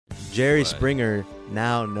Jerry What? Springer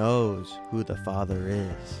now knows who the father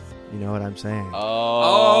is. You know what I'm saying?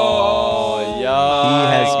 Oh, He yo.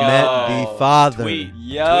 has met the father. Tweet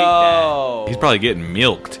Yo. that. He's probably getting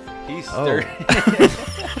milked. He's Oh. stirring.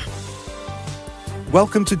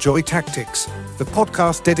 Welcome to Joy Tactics, the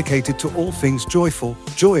podcast dedicated to all things joyful,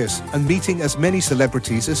 joyous, and meeting as many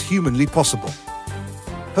celebrities as humanly possible.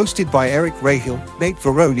 Hosted by Eric Rahill, Nate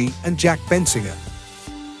Veroni, and Jack Bensinger.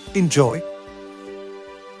 Enjoy.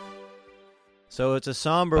 So it's a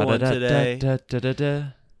somber one today.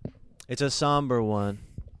 It's a somber one.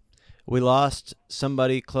 We lost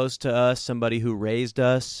somebody close to us, somebody who raised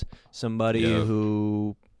us, somebody Yep.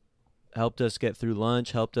 who helped us get through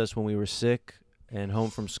lunch, helped us when we were sick and home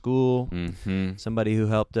from school, Mm-hmm. somebody who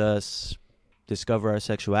helped us discover our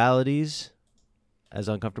sexualities, as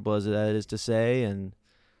uncomfortable as that is to say, and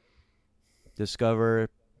discover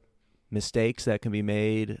mistakes that can be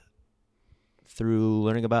made through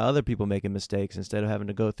learning about other people making mistakes instead of having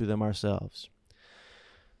to go through them ourselves.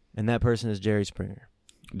 And that person is Jerry Springer.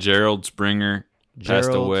 Gerald Springer passed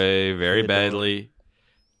Gerald away very Theodore. badly.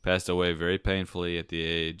 Passed away very painfully at the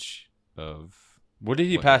age of What did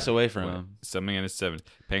he what- pass away what- from? Something in his 70s.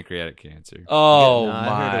 Pancreatic cancer. Oh, No, I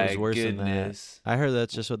heard it my was worse than that. goodness. I heard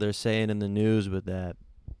that's just what they're saying in the news with that.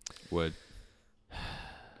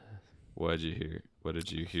 What'd you hear? What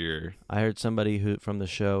did you hear? I heard somebody who from the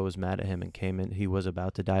show was mad at him and came in. He was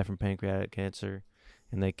about to die from pancreatic cancer,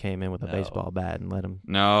 and they came in with a No. baseball bat and let him.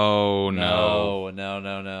 No. No.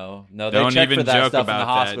 They Don't check even for that joke stuff in the about that,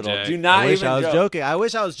 hospital. Jack. Do not I wish even I was joke. joking. I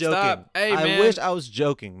wish I was joking. Stop. Hey, I man. wish I was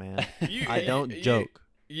joking, man. You- I don't you- joke.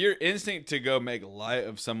 Your instinct to go make light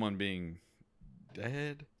of someone being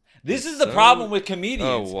dead? This is the So- problem with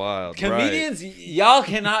comedians. Oh, wild. Comedians, y'all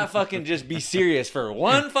cannot fucking just be serious for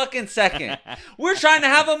one fucking second. We're trying to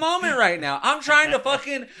have a moment right now. I'm trying to put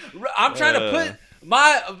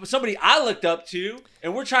somebody I looked up to,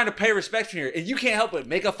 and we're trying to pay respect here, and you can't help but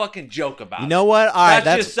make a fucking joke about You it. know what? All right,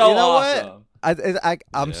 That's just so you know awesome. What?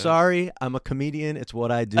 I'm Yeah. sorry. I'm a comedian. It's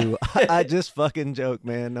what I do. I just fucking joke,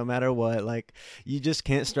 man. No matter what, like you just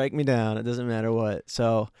can't strike me down. It doesn't matter what.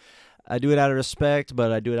 So I do it out of respect,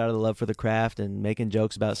 but I do it out of the love for the craft. And making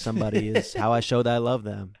jokes about somebody is how I show that I love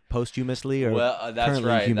them, posthumously or Well, that's currently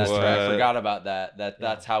right. That's humously. right. I What? forgot about that.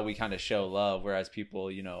 That's how we kind of show love. Whereas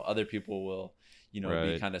people, other people will, be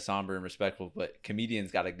Right. kind of somber and respectful. But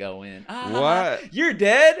comedians got to go in. What? You're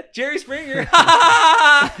dead, Jerry Springer.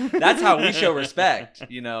 That's how we show respect.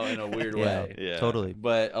 In a weird Yeah, way. Yeah. totally.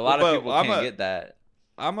 But a lot But of people I'm can't a- get that.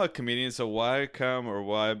 I'm a comedian, so why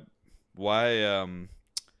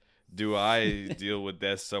do I deal with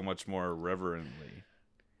death so much more reverently?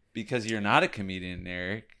 Because you're not a comedian,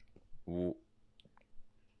 Eric. What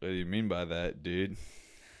do you mean by that, dude?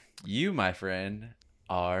 You, my friend,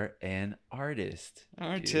 are an artist. dude.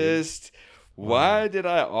 Artist. Why did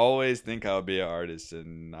I always think I would be an artist?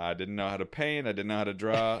 And I didn't know how to paint. I didn't know how to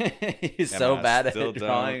draw. You're so I bad at still don't.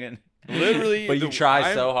 drawing, and Literally, but you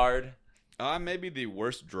try so hard. I'm maybe the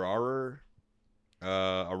worst drawer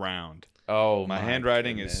around. Oh, My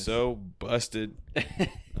handwriting goodness. is so busted.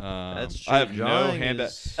 That's true. I have no Drawing hand.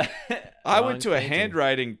 is- I drawing, went to a painting.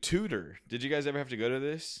 handwriting tutor. Did you guys ever have to go to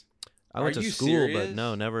this? I went Are to you school, serious? but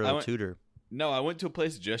no, never I a went- tutor. No, I went to a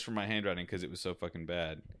place just for my handwriting because it was so fucking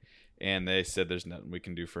bad. And they said there's nothing we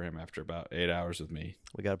can do for him after about 8 hours with me.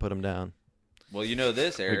 We got to put him down. Well, you know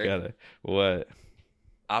this, We Eric. gotta what?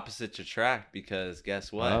 Opposites attract, because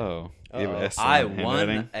guess what? Oh, you have Uh-oh. excellent I won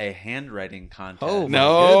handwriting? a handwriting contest Oh, my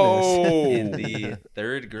No, in the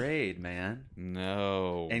 3rd grade, man.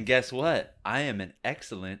 no. And guess what? I am an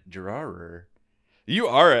excellent drawer. You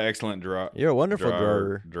are an excellent drawer. You're a wonderful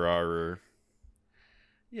drawer. Drawer.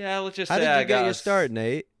 Yeah, let's just How say did I you get got your start,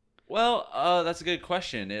 Nate? Well, that's a good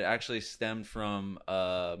question. It actually stemmed from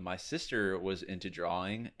my sister was into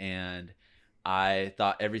drawing, and I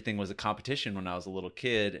thought everything was a competition when I was a little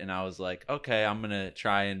kid, and I was like, okay, I'm going to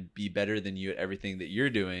try and be better than you at everything that you're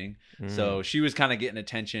doing. So she was kind of getting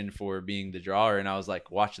attention for being the drawer, and I was like,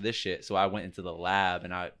 watch this shit. So I went into the lab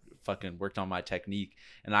and I fucking worked on my technique,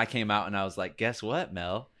 and I came out and I was like, guess what,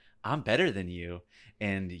 Mel? I'm better than you.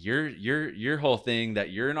 And your whole thing that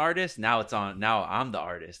you're an artist, now I'm the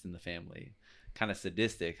artist in the family. Kind of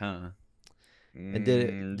sadistic, huh? And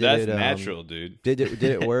did That's it, natural, dude. Did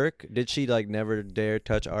it work? Did she like never dare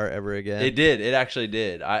touch art ever again? It did. It actually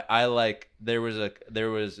did. I like there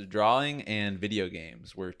was drawing and video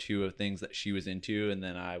games were two of things that she was into, and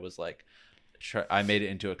then I was like, I made it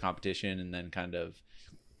into a competition, and then kind of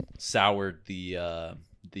soured the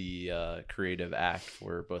creative act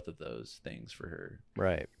for both of those things for her.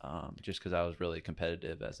 Right. Just because I was really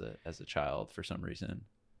competitive as a child for some reason.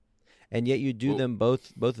 and yet you do Well- them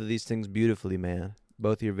both of these things beautifully, man.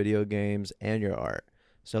 Both your video games and your art.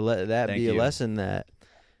 So let that Thank be a you. lesson that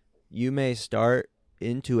you may start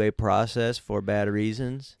into a process for bad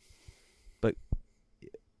reasons, but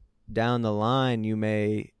down the line you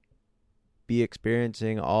may be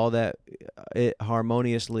experiencing all that it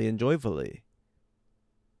harmoniously and joyfully.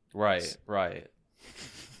 Right.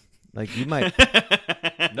 Like you might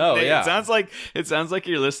No, Nate, yeah. It sounds like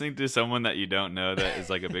you're listening to someone that you don't know that is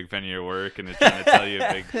like a big fan of your work and is trying to tell you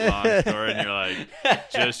a big long story, and you're like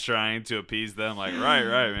just trying to appease them. Like, right,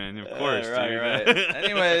 man, of course, right. dude.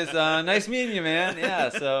 Anyways, nice meeting you, man. Yeah.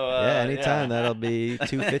 So. yeah, anytime. That'll be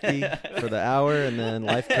 $250 for the hour, and then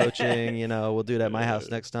life coaching. We'll do it at my house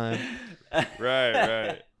next time.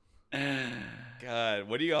 right. God,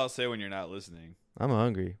 what do you all say when you're not listening? I'm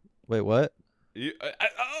hungry. Wait, what?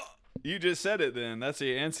 You just said it. Then that's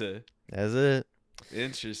your answer. That's it.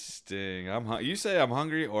 Interesting. You say I'm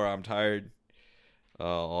hungry or I'm tired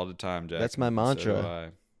all the time, Jack. That's my So mantra. do I.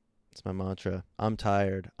 It's my mantra. I'm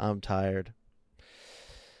tired.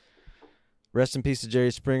 Rest in peace to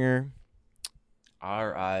Jerry Springer.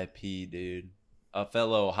 R.I.P. Dude, a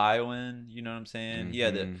fellow Ohioan. You know what I'm saying? He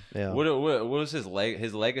had the. Mhm. Yeah. What was his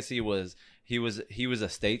his legacy was he was a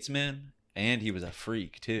statesman and he was a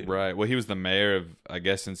freak too. Right. Well, he was the mayor of, I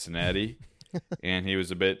guess, Cincinnati, and he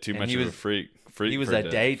was a bit too And much he of a was- freak. He was for a for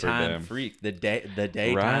daytime them. freak. The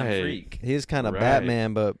daytime Right. freak. He's kind of Right.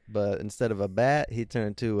 Batman, but instead of a bat, he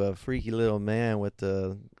turned to a freaky little man with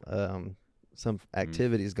some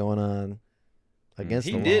activities going on against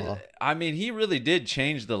He the did. law. I mean, he really did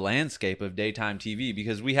change the landscape of daytime TV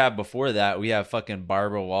because we have before that we have fucking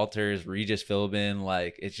Barbara Walters, Regis Philbin.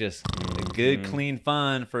 Like it's just good, clean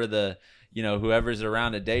fun for the whoever's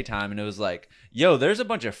around at daytime. And it was like, yo, there's a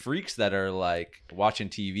bunch of freaks that are like watching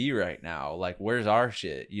TV right now. Like, where's our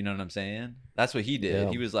shit? You know what I'm saying? That's what he did. Yeah.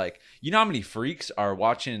 He was like, you know how many freaks are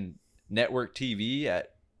watching network TV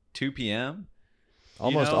at 2 p.m.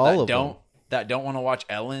 Almost that all of don't them. that don't want to watch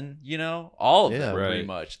Ellen, all of Yeah. them pretty Right.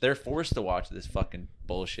 much. They're forced to watch this fucking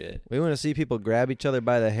bullshit. We want to see people grab each other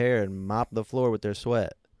by the hair and mop the floor with their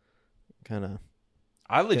sweat. Kind of.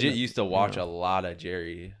 I legit Goodness, used to watch yeah. a lot of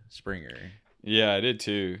Jerry Springer. Yeah, I did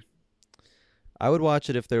too. I would watch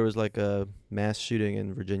it if there was like a mass shooting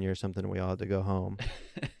in Virginia or something and we all had to go home.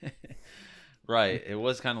 Right. It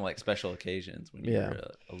was kind of like special occasions when you Yeah.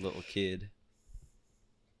 were a little kid.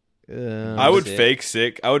 I would Sick. fake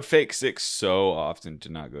sick. I would fake sick so often to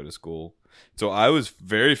not go to school. So I was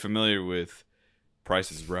very familiar with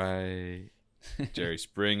Price is Right, Jerry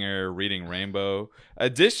Springer, Reading Rainbow.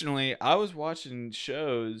 Additionally, I was watching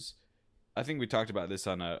shows. I think we talked about this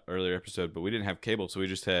on an earlier episode, but we didn't have cable, so we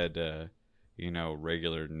just had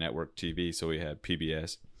regular network TV. So we had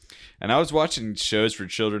PBS, and I was watching shows for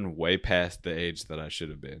children way past the age that I should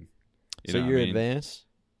have been. So know what you're I mean? advanced?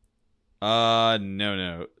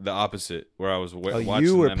 No, the opposite. Where I was watching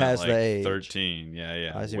you were them past at the like age. 13.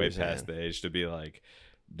 Yeah, I see what way you're past saying. the age to be like,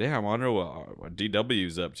 damn, I wonder what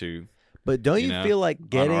DW's up to. But don't You you know, feel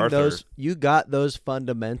like getting Arthur. those, you got those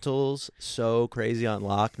fundamentals so crazy on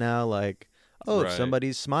lock now? Like, oh, if Right.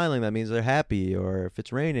 somebody's smiling, that means they're happy. Or if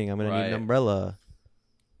it's raining, I'm going to need Right. an umbrella.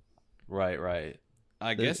 Right.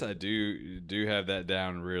 I guess I do have that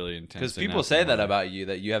down really intensely. Because people now say that somewhere. about you,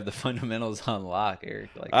 that you have the fundamentals on lock, Eric.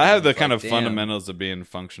 Like, I have the it's kind like, of fundamentals of being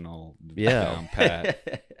functional. Yeah. down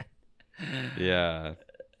pat. Yeah.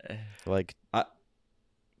 Like, Huh.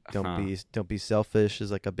 don't be selfish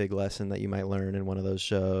is like a big lesson that you might learn in one of those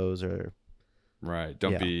shows. Or Right.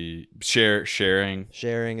 Don't Yeah. be sharing.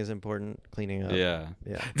 sharing is important. Cleaning up. Yeah.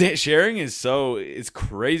 Yeah. Sharing is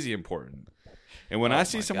crazy important. And when Oh I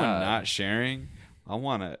see my someone God. not sharing, I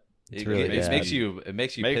want to It's really it bad. makes you make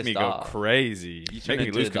pissed me off. go crazy. You turn Make me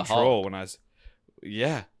into lose the control Hulk. when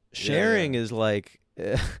yeah. Sharing is like,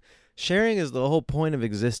 sharing is the whole point of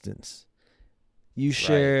existence. You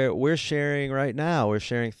share, we're sharing right now. We're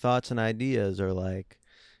sharing thoughts and ideas, or like,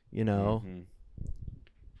 Mhm.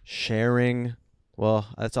 sharing. Well,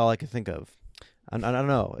 that's all I can think of. I don't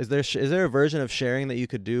know. Is there a version of sharing that you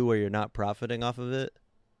could do where you're not profiting off of it?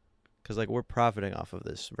 Because like we're profiting off of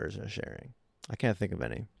this version of sharing. I can't think of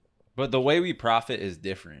any. But the way we profit is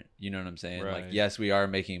different. You know what I'm saying? Like, Right. yes, we are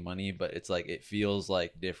making money, but it's like it feels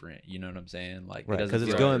like different. You know what I'm saying? Like, Right, it because doesn't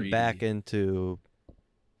it's feel going greedy. back into.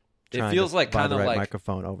 It trying feels to like buy kind the of right like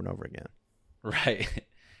microphone over and over again. right.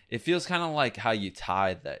 It feels kind of like how you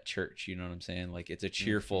tithe at church. You know what I'm saying? Like it's a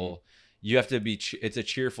cheerful. You have to be. It's a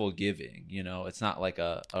cheerful giving. You know, it's not like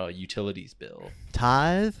a utilities bill.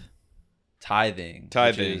 Tithe. Tithing.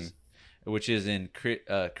 Tithing. Which is in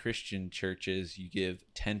Christian churches, you give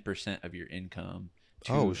 10% of your income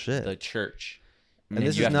to Oh, shit. the church. And And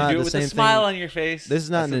this you is have not to do the it with same a smile thing. on your face. This is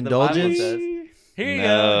not That's an what the Bible indulgence. says. Here you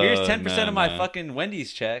No, go. Here's 10% of my no. fucking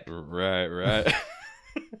Wendy's check. Right.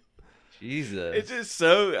 Jesus. It's just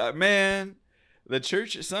so man.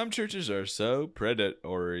 Some churches are so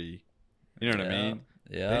predatory. You know what I mean?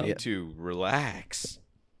 They Yeah. need to relax.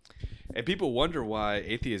 And people wonder why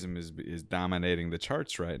atheism is dominating the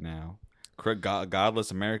charts right now.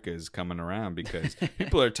 Godless America is coming around because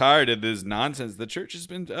people are tired of this nonsense the church has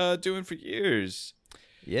been doing for years.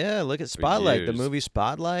 Yeah, look at Spotlight, the years. movie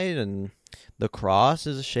Spotlight, and the cross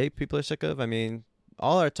is a shape people are sick of. I mean,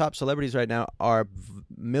 all our top celebrities right now are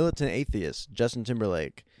militant atheists. Justin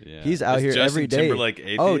Timberlake, Yeah. he's out Is here Justin every day. Timberlake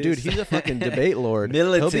atheist? Oh, dude, he's a fucking debate lord.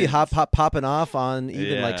 Militant. He'll be popping off on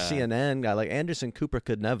even like Yeah. CNN. Guy like Anderson Cooper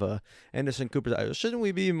could never. Anderson Cooper's like, shouldn't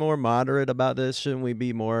we be more moderate about this? Shouldn't we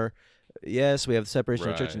be more? Yes, we have separation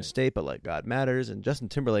of church and Right. state, but like God matters. And Justin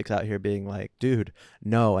Timberlake's out here being like, dude,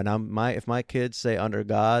 no. And if my kids say under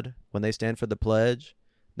God when they stand for the pledge,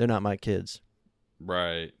 they're not my kids.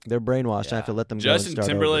 Right. They're brainwashed. I have to let them Justin go and start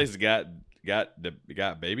Timberlake's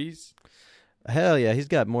got babies. over. Hell yeah, he's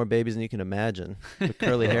got more babies than you can imagine. With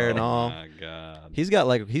curly hair and Oh all. my god. He's got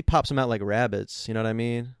like he pops them out like rabbits. You know what I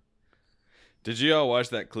mean? Did you all watch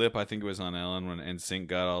that clip? I think it was on Ellen when NSYNC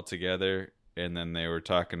got all together, and then they were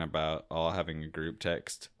talking about all having a group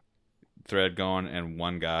text thread going, and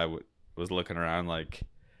one guy was looking around like,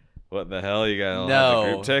 "What the hell? You got all have a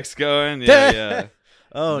No. group text going?" Yeah.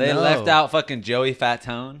 Oh They no. left out fucking Joey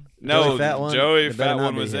Fatone. No, Joey Fat One? Joey It better Fat not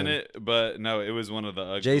One be was in him. it, but no, it was one of the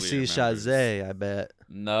uglier JC members. Chazé, I bet.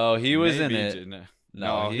 No, he was in Maybe it. No,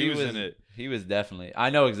 No, he was in it. He was definitely. I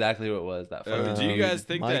know exactly who it was. That fucking. Do you guys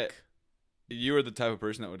think Mike? that you are the type of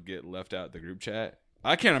person that would get left out the group chat?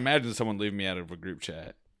 I can't imagine someone leaving me out of a group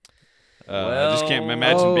chat. I just can't Well-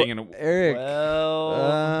 imagine being in a. Eric.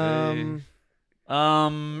 Well,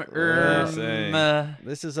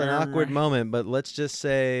 This is an awkward moment, but let's just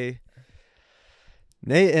say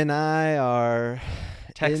Nate and I are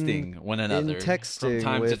texting one another texting from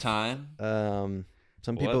time to with- time.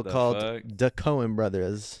 some What people the called fuck? the Coen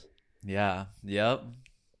brothers. Yeah. Yep.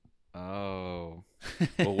 Oh.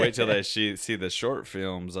 Well, wait till they see the short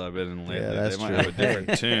films I've been in lately. Yeah, that's they might true. have a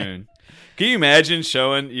different tune. Can you imagine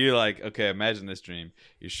showing you like, okay, imagine this dream.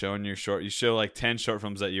 You're showing you show like 10 short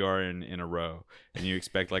films that you are in a row, and you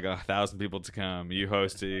expect like 1,000 people to come. You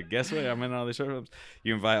host it. Guess what? I'm in all these short films.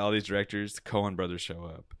 You invite all these directors. The Coen brothers show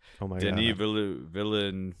up. Oh my Denis god.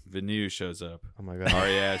 Villeneuve shows up. Oh my god.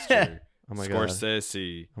 Ari Aster. Oh my god.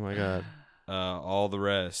 Scorsese. Oh my god. All the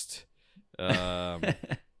rest.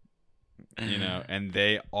 You know, and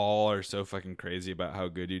they all are so fucking crazy about how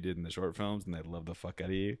good you did in the short films, and they love the fuck out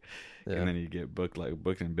of you. Yeah. And then you get booked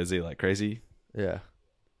and busy like crazy. Yeah.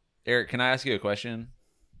 Eric, can I ask you a question?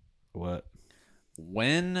 What?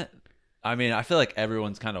 I mean, I feel like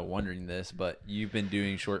everyone's kind of wondering this, but you've been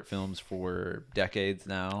doing short films for decades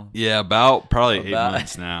now. Yeah, about probably 8 About-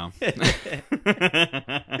 months now.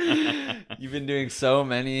 You've been doing so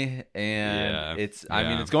many, and Yeah, I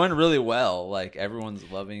mean, yeah. it's going really well. Like, everyone's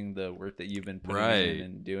loving the work that you've been putting Right. in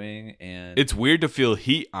and doing. And It's weird to feel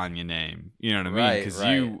heat on your name. You know what I mean? Right, Because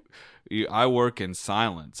right. I work in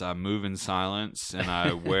silence. I move in silence, and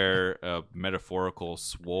I wear a metaphorical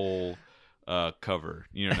swole cover.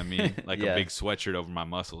 You know what I mean? Like Yeah. a big sweatshirt over my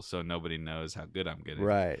muscles, so nobody knows how good I'm getting.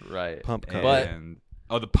 Right. right. Pump cover.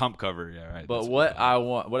 But The pump cover. Yeah, right. But that's what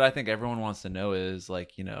it's what I think everyone wants to know is,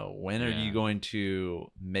 like, you know, when are Yeah. you going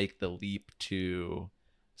to make the leap to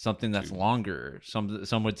something that's longer?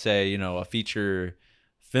 Some would say, you know, a feature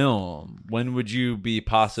film. When would you be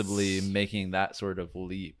possibly making that sort of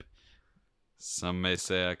leap? Some may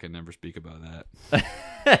say I can never speak about that.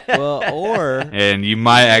 Well, or And you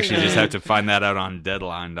might actually just have to find that out on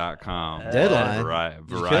Deadline.com. Deadline? Variety.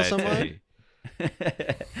 Did you kill someone?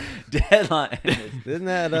 Deadline. isn't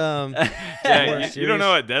that Jack, you don't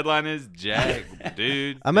know what Deadline is? Jack,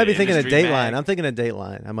 dude. I might be the thinking of industry Dateline. mag. I'm thinking of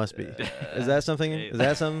Dateline. I must be. Is that something? Is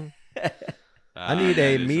that something? I need that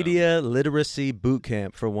a is media literacy boot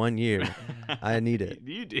camp for 1 year. I need it.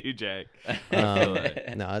 You do, Jack. I feel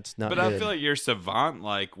it. No, it's not But good. I feel like you're savant,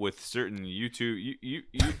 like with certain YouTube.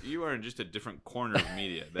 You are in just a different corner of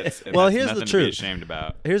media. And Well, that's here's the nothing to truth. be ashamed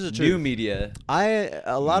about. Here's the truth. New media.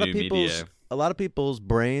 A lot of New people's media.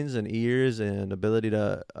 brains and ears and ability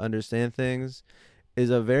to understand things is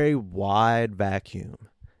a very wide vacuum.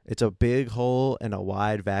 It's a big hole and a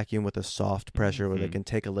wide vacuum with a soft pressure where they can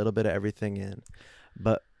take a little bit of everything in.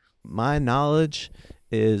 But my knowledge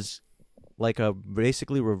is like a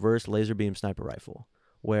basically reverse laser beam sniper rifle,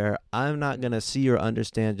 where I'm not going to see or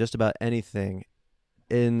understand just about anything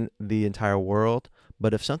in the entire world.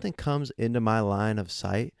 But if something comes into my line of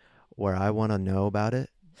sight where I want to know about it,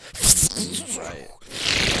 Right.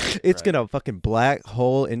 it's gonna fucking black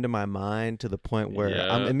hole into my mind to the point where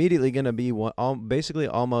Yeah. I'm immediately gonna be basically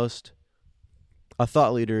almost a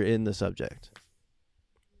thought leader in the subject.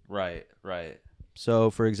 Right. Right. So,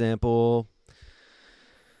 for example,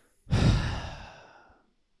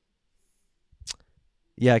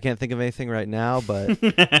 yeah, I can't think of anything right now, but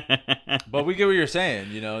But we get what you're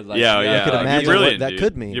saying. You know, like yeah. could You're imagine what brilliant, that dude.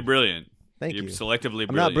 could mean. You're brilliant. thank You're you. selectively brilliant.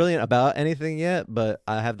 I'm not brilliant about anything yet, but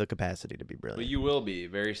I have the capacity to be But brilliant. you will be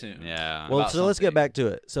very soon. Yeah. Well, about so let's get something. back to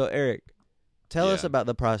it. So, Eric, tell us Yeah. about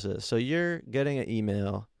the process. So you're getting an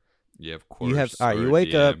email. Yeah, of course. You have all right. or You a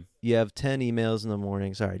wake up. DM. You have 10 emails in the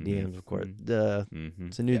morning. Sorry, Mhm, DMs, of course. Mhm.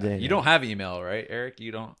 It's a new Yeah. day. You now. don't have email, right, Eric?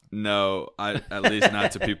 You don't. No, at least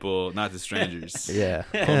not to people, not to strangers. Yeah.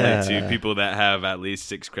 Only to people that have at least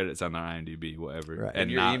 6 credits on their IMDb, whatever. Right. And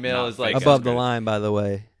your email is, like, fake Above ass the credits. line, by the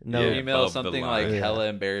way. No. Your Yeah. email is above the something line. like Yeah. hella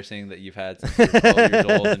embarrassing that you've had since you're 12 years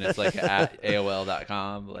old, and it's like at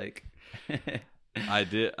AOL.com, like I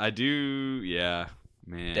do. Yeah,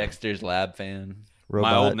 man. Dexter's Lab fan. Robot,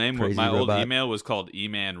 my old name, crazy my old robot. email was called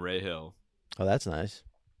Eman Rayhill. Oh, that's nice.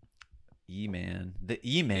 E-Man. The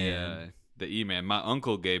E-Man. Yeah, the E-Man. My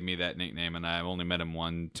uncle gave me that nickname, and I only met him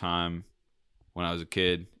one time when I was a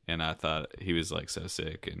kid, and I thought he was like so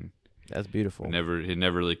sick, and That's beautiful. he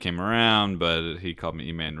never really came around, but he called me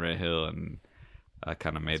E-Man Rayhill, and I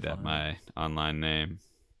kind of made That's that fun. my online name.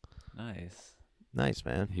 Nice. Nice,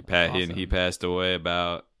 man. He Awesome. passed away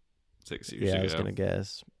about 6 years Yeah, I ago. was going to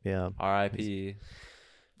guess. Yeah. R.I.P.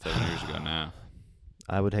 7 years ago now.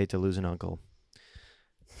 I would hate to lose an uncle.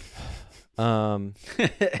 All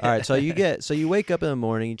right, so you wake up in the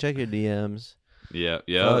morning, you check your DMs. Yeah.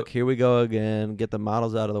 Fuck, here we go again. Get the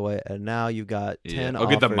models out of the way, and now you've got 10 Oh,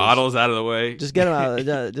 get the offers. models out of the way. Just get them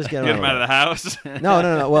out. Just get them Get them out of the house.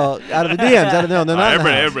 No. Well, out of the DMs. No, they're not. in the house.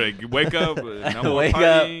 Everybody, wake up. No more Wake up.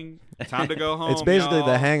 partying. Time to go home. It's basically y'all.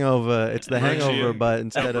 the hangover. It's the Brooke hangover, Shields. but Tell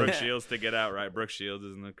instead Brooke of Shields to get out, right? Brooke Shields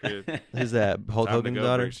is in the crib. who's that? Hulk Time to Hogan's go,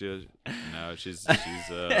 daughter. Brooke Shields. No, she's All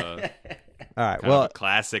right. kind Well, of a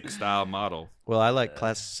classic style model. I like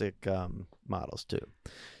classic models too.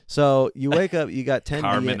 So you wake up, you got 10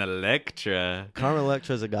 Carmen DMs. Electra. Carmen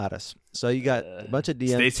Electra's a goddess. So you got a bunch of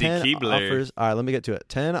DMs. Stacy 10 Keibler. offers. All right, let me get to it.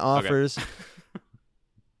 10 offers.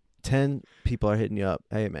 10 people are hitting you up.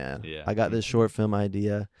 Hey, man, Yeah. I got this short film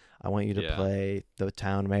idea. I want you to Yeah. play the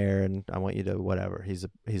town mayor, and I want you to whatever. He's a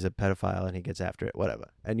pedophile, and he gets after it, whatever.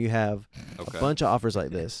 And you have Okay. a bunch of offers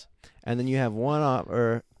like this, and then you have one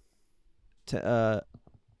offer. To,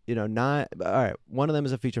 9. All right, one of them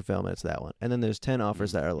is a feature film, and it's that one. And then there's 10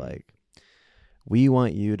 offers that are like, we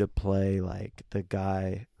want you to play like the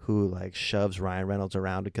guy who like shoves Ryan Reynolds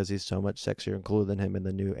around because he's so much sexier and cooler than him in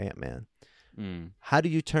the new Ant-Man. Mm. How do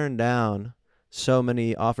you turn down so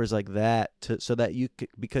many offers like that so that you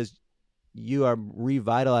because you are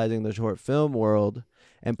revitalizing the short film world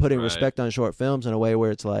and putting Right. respect on short films in a way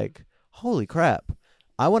where it's like, holy crap,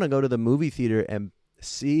 I want to go to the movie theater and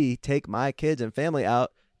take my kids and family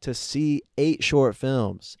out to see 8 short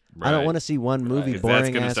films. I don't Right. want to see one movie, 'Cause boring that's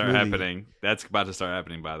gonna ass start movie. happening. That's about to start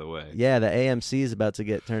happening, by the way. Yeah, the AMC is about to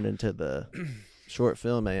get turned into the short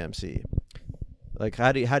film AMC. Like,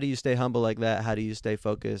 how do you stay humble like that? How do you stay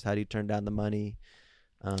focused? How do you turn down the money,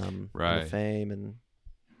 and Right. the fame, and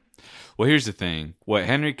Well, here's the thing. What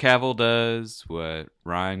Henry Cavill does, what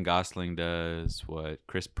Ryan Gosling does, what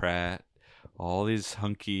Chris Pratt, all these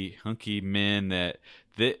hunky men that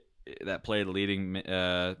play leading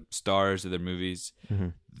stars of their movies,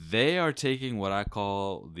 Mhm. they are taking what I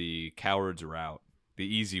call the coward's route, the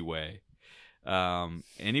easy way.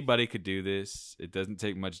 Anybody could do this. It doesn't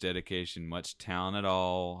take much dedication, much talent at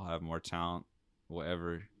all. I have more talent,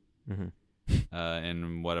 whatever, Mhm.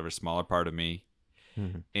 in whatever smaller part of me.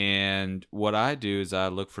 Mhm. And what I do is I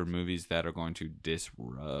look for movies that are going to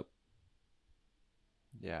disrupt.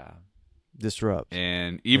 Yeah. disrupt.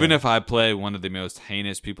 And even Yeah. if I play one of the most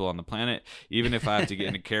heinous people on the planet, even if I have to get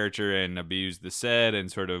into character and abuse the set and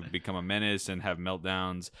sort of become a menace and have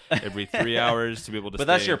meltdown's every 3 hours to be able to But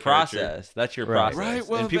stay that's your in character. process. That's your Right. process. Right,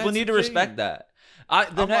 well, and people that's need to the respect thing. that.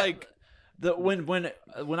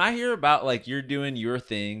 When I hear about like you're doing your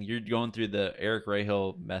thing, you're going through the Eric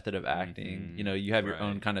Rahill method of acting. Mhm. You have your Right.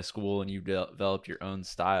 own kind of school and you developed your own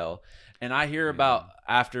style. And I hear about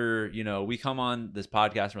after we come on this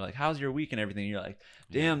podcast and we're like, "How's your week?" and everything. And you're like,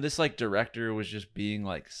 "Damn, this like director was just being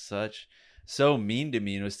like so mean to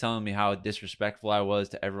me and was telling me how disrespectful I was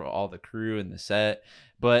to all the crew and the set."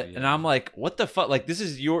 And Yeah. I'm like, "What the fuck? Like this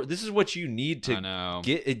is what you need I to know.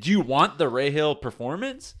 get. Do you want the Rahill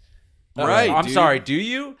performance?" Right, I'm dude. sorry, do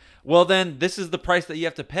you? Well, then this is the price that you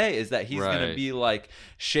have to pay, is that he's going to Right. be like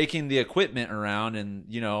shaking the equipment around, and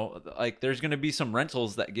like there's going to be some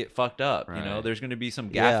rentals that get fucked up. Right. There's going to be some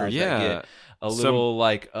Yeah. gaffers Yeah. that get a Some- little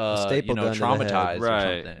like staple gun to the head. traumatized Right.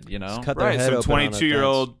 or something. Just cut their Right, head some open on a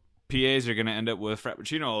 22-year-old PAs are going to end up with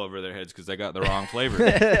Frappuccino all over their heads because they got the wrong flavor.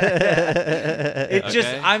 It just,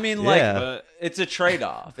 Okay. I mean, like, Yeah. But- it's a trade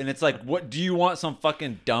off. And it's like, what do you want? Some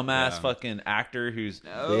fucking dumbass Yeah. fucking actor who's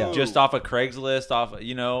No. just off of Craigslist,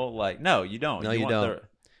 like, no, you don't. No, you want don't.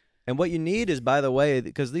 And what you need is, by the way,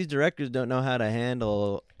 because these directors don't know how to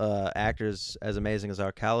handle actors as amazing as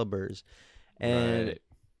our calibers, and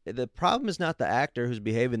Right. the problem is not the actor who's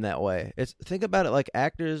behaving that way. It's think about it like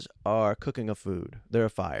actors are cooking a food; they're a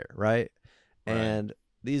fire, right? Right. And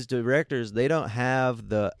these directors, they don't have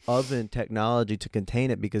the oven technology to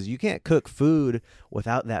contain it because you can't cook food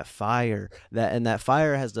without that fire. That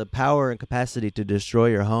fire has the power and capacity to destroy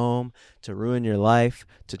your home, to ruin your life,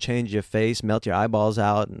 to change your face, melt your eyeballs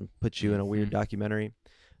out, and put you in a weird documentary.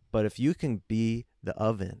 But if you can be the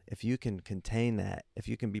oven, if you can contain that, if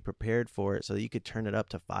you can be prepared for it so that you could turn it up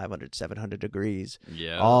to 500, 700 degrees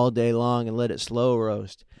Yeah. all day long and let it slow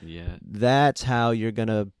roast, Yeah. that's how you're going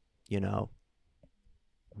to,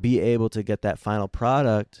 be able to get that final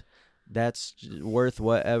product that's worth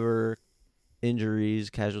whatever injuries,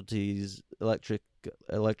 casualties, electric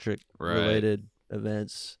Right. related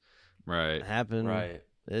events Right. happen. Right.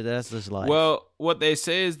 That's just life. Well, what they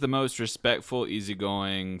say is the most respectful,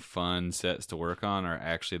 easygoing, fun sets to work on are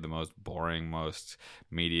actually the most boring, most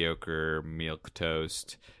mediocre milk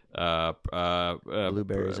toast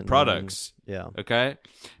Blueberries and products. yeah. Okay,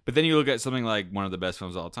 but then you look at something like one of the best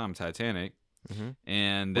films of all time, Titanic, Mhm.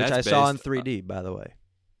 and Which that's I saw in based- 3D, by the way.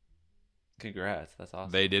 Congrats. That's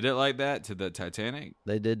awesome. They did it like that to the Titanic.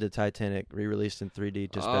 They did the Titanic re-released in 3D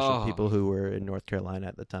to special Oh. people who were in North Carolina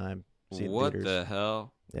at the time. See it in What theaters. the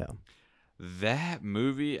hell? Yeah. That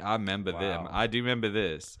movie, I remember them. Wow. I do remember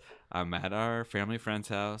this. I'm at our family friend's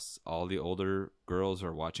house. All the older girls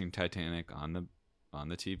are watching Titanic on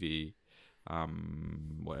the TV.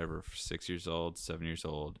 Whatever, 6 years old, 7 years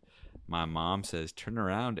old. My mom says, "Turn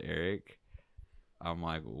around, Eric." I'm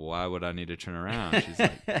like, "Why would I need to turn around?" She's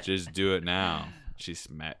like, "Just do it now." She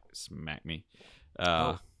smacked me.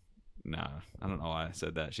 No, I don't know why I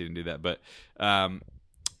said that. She didn't do that, but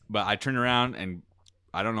I turn around and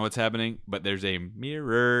I don't know what's happening, but there's a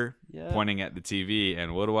mirror Yeah. pointing at the TV,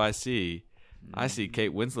 and what do I see? I see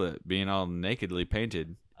Kate Winslet being all nakedly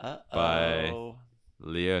painted. Uh-oh.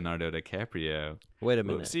 Leonardo DiCaprio. Wait a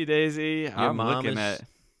minute. Oopsie daisy. I'm mom looking is- at.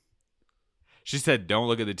 She said, "Don't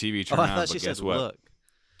look at the TV. Turn Oh, I around." thought she but said guess what? look.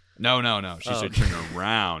 No. She Oh, said, okay. "Turn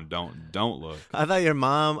around. Don't look." I thought your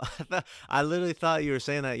mom. I literally thought you were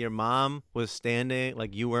saying that your mom was standing,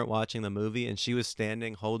 like you weren't watching the movie, and she was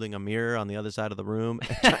standing holding a mirror on the other side of the room,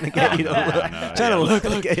 and trying to get you to No, look, no, trying yeah. to look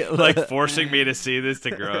like it, Like forcing me to see this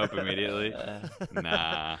to grow up immediately.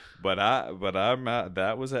 Nah, but I'm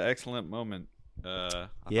that was an excellent moment. I thought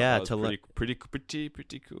Yeah, that was to look- pretty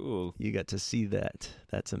cool. You got to see that.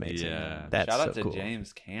 That's amazing. Yeah. That's Shout out so to cool.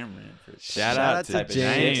 James Cameron for Shout Shout out out to to type of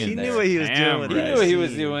James. shit He in knew there. what he was doing. with He that knew what he was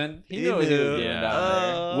scene. doing. He He knew what he was knew. doing Yeah.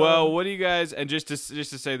 down there. Well, what do you guys? And just to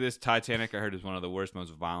say this, Titanic, I heard, is one of the worst,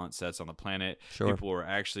 most violent sets on the planet. Sure. People were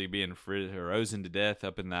actually being frozen to death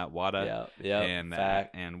up in that water. Yeah. And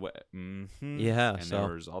Fact. Yeah, and so-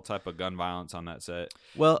 there was all type of gun violence on that set.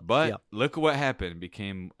 Well, But yeah. look at what happened.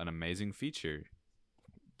 Became an amazing feature,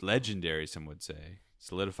 legendary. Some would say,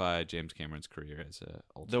 solidified James Cameron's career as a The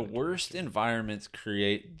ultimate worst director. environments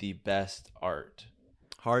create the best art.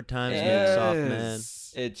 hard times make soft men.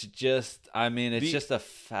 Yes. It's just, I mean, it's The- just a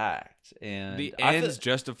fact. And The I ends feel,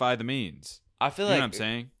 justify the means. I feel You know like what I'm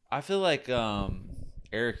saying? I feel like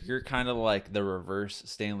Eric, you're kind of like the reverse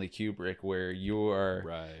Stanley Kubrick, where you are.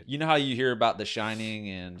 Right. You know how you hear about The Shining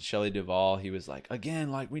and Shelley Duvall? He was like,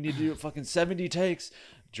 again, like we need to do fucking 70 takes.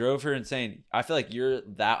 Drove her insane. I feel like you're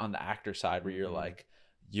that on the actor side, where you're like,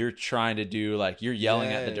 you're trying to do like you're yelling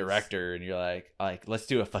at the Yes. director, and you're like let's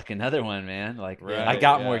do a fucking another one, man. Like Right, I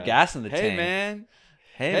got more yeah. gas in the Hey tank. man.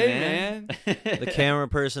 Hey, Hey, man. The camera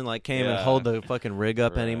person like came and Yeah. hold the fucking rig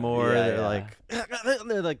up Right. anymore. Yeah, they're yeah. like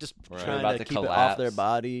they're like just Right. trying About to to keep it off their collapse.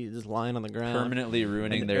 body, just lying on the ground. Permanently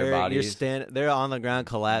ruining And their Eric, bodies. They're on the ground,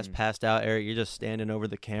 collapsed, Mhm. passed out. Eric, you're just standing over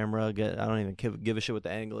the camera. I don't even give a shit what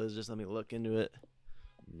the angle is. Just let me look into it.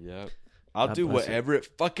 Yep. I'll God do bless whatever it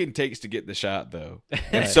fucking takes to get the shot, though. Right.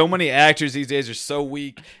 And so many actors these days are so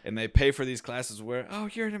weak, and they pay for these classes where, oh,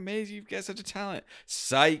 you're an amazing, you've got such a talent.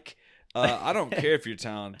 Psych. I don't care if you're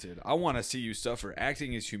talented. I want to see you suffer.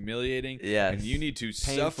 Acting is humiliating. Yes. And you need to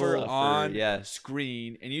Painful. suffer on Yes.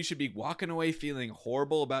 screen. And you should be walking away feeling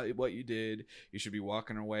horrible about what you did. You should be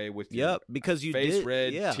walking away with your Yep, because you face did.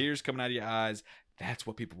 red, Yeah. tears coming out of your eyes. That's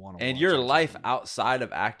what people want to watch. And your on life TV. outside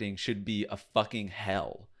of acting should be a fucking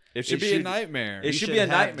hell. It should be a nightmare. It You should be a have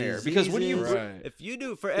nightmare because when you diseases. Right. If you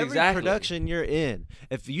do for every Exactly. production you're in,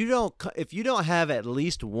 if you don't have at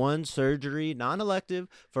least one surgery, non-elective,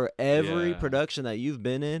 for every Yeah. production that you've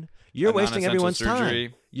been in, you're A wasting non-essential everyone's surgery.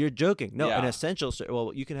 time. You're joking. No, an Yeah. essential.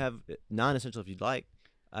 Well, you can have non-essential if you'd like.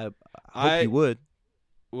 I hope I- you would.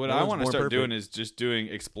 What No I one's want to more start perfect. doing is just doing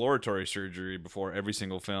exploratory surgery before every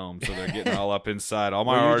single film, so they're getting all up inside all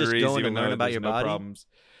my Where you're just arteries, going to even learn though about there's your no body? problems.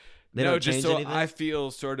 They No, don't just change so anything? I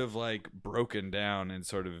feel sort of like broken down and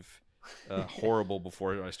sort of horrible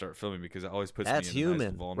before I start filming because it always puts That's me in a nice,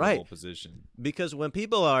 human, vulnerable right. position. Because when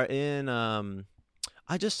people are in,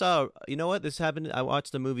 I just saw. You know what? This happened. I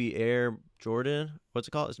watched the movie Air Jordan. What's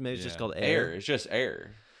it called? It's just Yeah. called air. It's just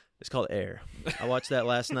air. It's called Air. I watched that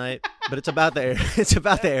last night, but it's about the Air. It's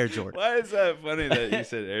about the Air Jordan. Why is that funny that you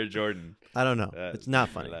said Air Jordan? I don't know. That It's not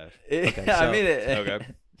made funny. me laugh. Okay, I so- mean, Okay.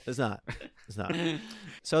 It's not. It's not.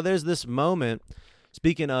 So there's this moment.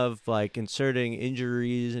 Speaking of like inserting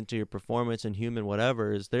injuries into your performance and human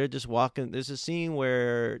whatever, is they're just walking. There's a scene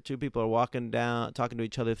where two people are walking down, talking to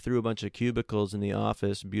each other through a bunch of cubicles in the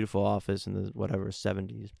office, beautiful office in the whatever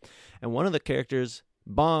 70s, and one of the characters,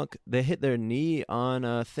 bonk, they hit their knee on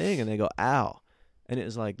a thing and they go ow, and it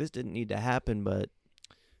was like this didn't need to happen, but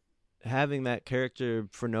having that character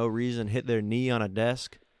for no reason hit their knee on a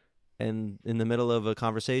desk and in the middle of a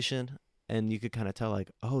conversation, and you could kind of tell like,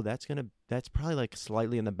 oh, that's probably like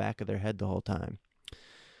slightly in the back of their head the whole time.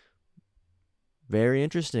 Very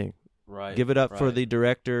interesting. right. Give it up for right. the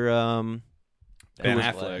director Ben was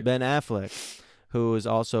Affleck. Ben Affleck, who was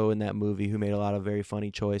also in that movie, who made a lot of very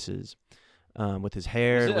funny choices with his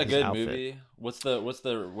hair. Was it and a with his good outfit. movie?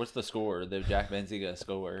 What's the score? The Jack Benziga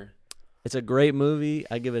score. It's a great movie.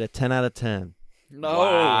 I give it a 10 out of 10. No,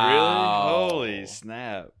 Wow. really? Holy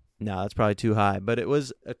snap. No, that's probably too high, but it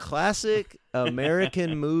was a classic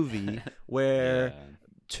American movie where Yeah.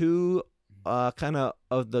 two kind of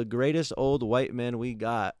the greatest old white men we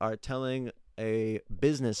got are telling a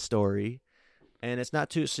business story, and it's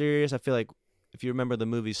not too serious. I feel like if you remember the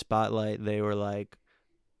movie Spotlight, they were like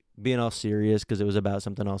being all serious because it was about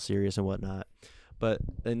something all serious and whatnot. But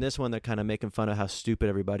in this one, they're kind of making fun of how stupid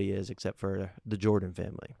everybody is, except for the Jordan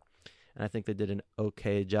family. And I think they did an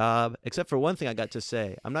okay job, except for one thing I got to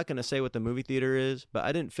say. I'm not going to say what the movie theater is, but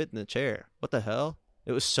I didn't fit in the chair. What the hell?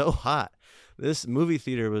 It was so hot. This movie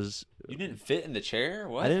theater was... You didn't fit in the chair.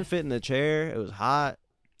 What? I didn't fit in the chair. It was hot.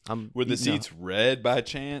 Were the eating a- seats red by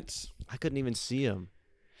chance? I couldn't even see them.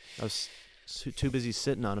 I was too busy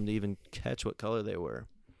sitting on them to even catch what color they were.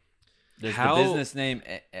 Does How- the business name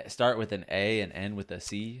start with an A and end with a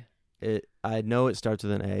C? I know it starts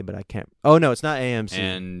with an A, but I can't... Oh, no, it's not AMC.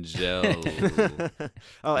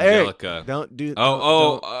 Oh, Eric, Angelica. don't do...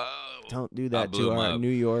 Don't do I that blew to him our up. New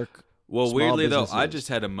York... Well, small weirdly though, I businesses. just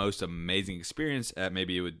had a most amazing experience at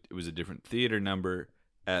maybe it was a different theater number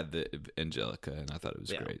at the Angelica, and I thought it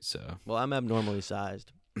was Yeah. great. So Well, I'm abnormally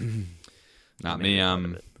sized. not made me. fun I'm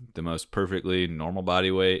of it. the most perfectly normal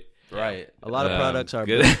body weight. Right. A lot of products are...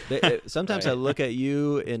 good. Sometimes I Right. look at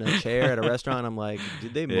you in a chair at a restaurant, and I'm like,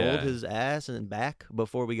 did they mold Yeah. his ass and back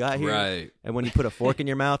before we got here? Right. And when you put a fork in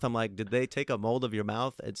your mouth, I'm like, did they take a mold of your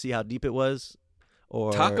mouth and see how deep it was?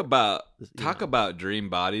 Or Talk about you know. about dream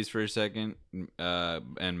bodies for a second,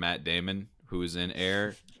 and Matt Damon, who was in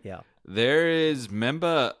Air. Yeah. There is,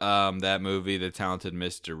 remember that movie, The Talented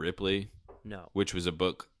Mr. Ripley, No. which was a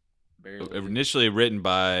book Barely. initially written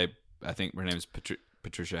by, I think her name is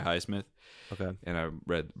Patricia Highsmith, Okay. and I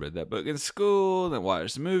read that book in school, then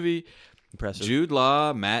watched the movie. Impressive. Jude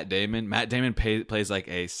Law, Matt Damon. Matt Damon plays like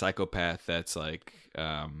a psychopath that's like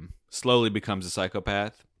slowly becomes a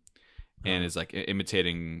psychopath, and is like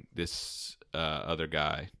imitating this other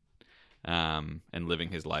guy, and living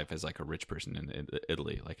his life as like a rich person in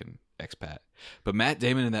Italy, like an expat. But Matt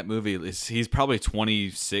Damon in that movie he's probably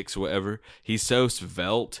 26 or whatever. He's so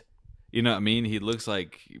svelte, you know what I mean? He looks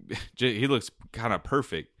like he looks kind of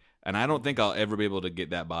perfect, and I don't think I'll ever be able to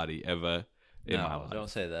get that body ever in my No, life. don't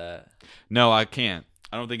say that. No, I can't.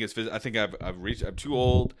 I don't think it's. I think I've reached. I'm too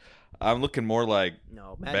old. I'm looking more like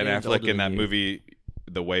No. Matt Ben Damon's Affleck older in than that you. movie,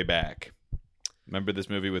 The Way Back. Remember this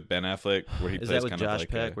movie with Ben Affleck where he Is plays that with kind Josh of like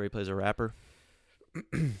Peck, where he plays a rapper?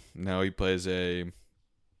 no, he plays a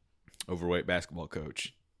overweight basketball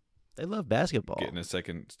coach They love basketball. getting a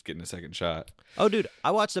second shot. Oh, dude,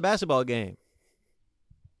 I watched the basketball game.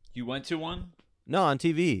 You went to one? No, on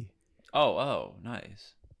TV. Oh,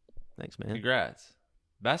 nice. Thanks, man. Congrats.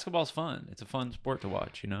 Basketball's fun. It's a fun sport to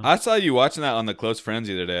watch, you know? I saw you watching that on the Close Friends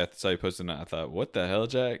the other day. I saw you posting that. I thought, what the hell,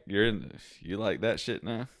 Jack? You like that shit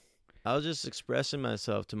now? I was just expressing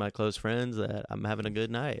myself to my close friends that I'm having a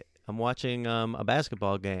good night. I'm watching a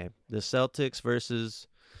basketball game, the Celtics versus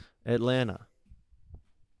Atlanta.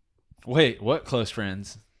 Wait, what close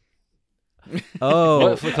friends? Oh,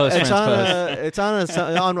 What for close it's friends on post? it's on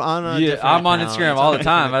a Yeah, different I'm on account. Instagram It's all on the a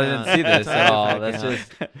time. I different didn't see account. this It's at on a all. different That's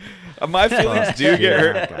account. just My feelings do get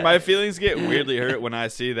hurt. Yeah. My feelings get weirdly hurt when I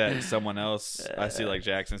see that someone else. I see like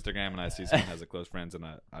Jack's Instagram, and I see someone has a close friends, and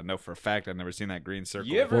I know for a fact I've never seen that green circle.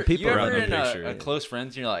 you ever, Well, people you are ever on the in picture. a close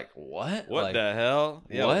friends and you're like, what? What Like, the hell?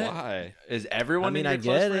 Yeah, what? why? Is everyone I mean, in I your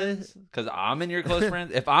close get it. friends? Because I'm in your close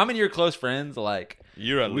friends. If I'm in your close friends, like,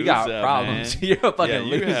 You're a we loser, got problems. man. You're a fucking Yeah, you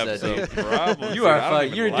loser. have some dude. problems. You are dude. I don't fuck-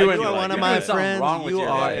 even you're like doing- You you are like one of you're my doing something friends. wrong with You your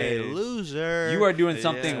are life. a loser. You are doing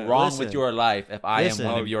something Yeah. wrong Listen. with your life if I Listen.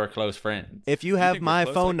 am one of your close friends. If you have think we're my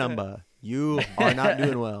close phone like that? number, you are not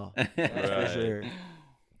doing well. That's for Right. sure.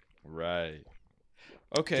 Right.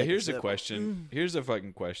 Okay, Take a here's a sip. question. Here's a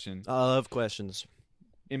fucking question. I love questions.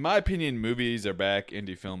 In my opinion, movies are back.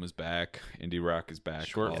 Indie film is back. Indie rock is back.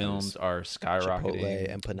 Short all films this. are skyrocketing.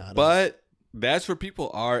 Chipotle and Panada. But that's for people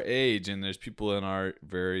our age, and there's people in our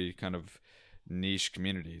very kind of niche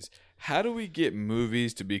communities. How do we get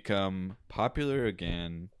movies to become popular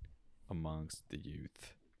again amongst the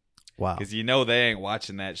youth? wow. Because you know they ain't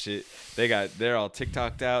watching that shit. They're all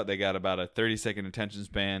TikToked out. They got about a 30-second attention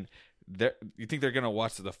span. You think they're gonna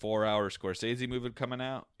watch the 4-hour Scorsese movie coming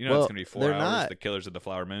out? You know Well, it's gonna be 4 they're hours. not. The Killers of the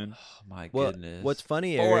Flower Moon. Oh my Well, goodness. what's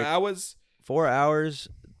funny, 4 Eric, hours. 4 hours,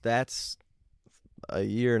 that's a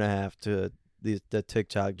year and a half to the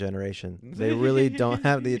TikTok generation. They really don't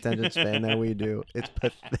have the attention span that we do. It's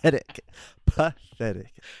pathetic.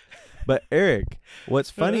 Pathetic. But Eric, what's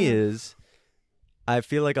funny is I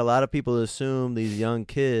feel like a lot of people assume these young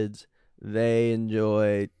kids, they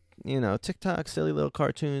enjoy, TikTok, silly little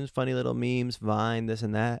cartoons, funny little memes, Vine, this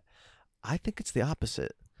and that. I think it's the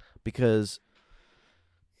opposite because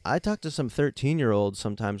I talk to some 13-year-olds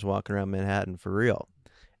sometimes walking around Manhattan for real.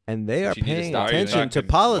 And they are But you need to paying stop attention to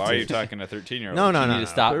Why are you politics. talking to 13-year-olds? No, You need to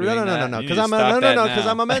stop no, doing no, that. no, You because need I'm to a, stop no, that because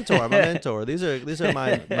now. I'm a mentor. I'm a mentor. These are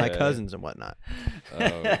my Yeah. cousins and whatnot.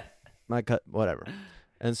 Oh. Whatever.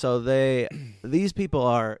 And so these people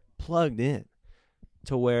are plugged in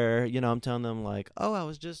to where, I'm telling them like, oh, I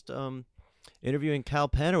was just interviewing Cal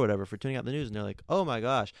Penn or whatever for Tuning Out the News, and they're like, oh my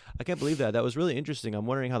gosh, I can't believe that. That was really interesting. I'm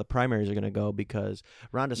wondering how the primaries are going to go because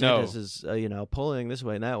Ron DeSantis is, polling this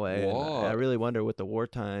way and that way. And What? I really wonder with the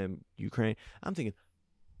wartime Ukraine. I'm thinking,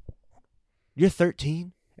 you're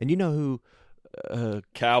 13 and you know who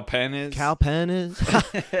Cal Penn is. Cal Penn is?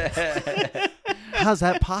 How's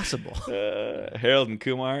that possible? Harold and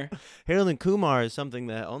Kumar. Harold and Kumar is something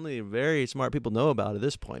that only very smart people know about at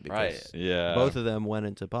this point because Right. Yeah. both of them went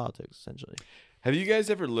into politics essentially. Have you guys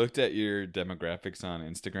ever looked at your demographics on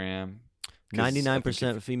Instagram?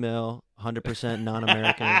 99% female, 100%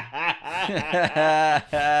 non-American.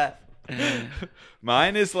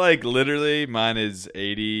 Mine is like literally. Mine is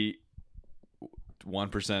 81%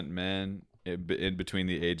 men in between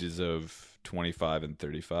the ages of 25 and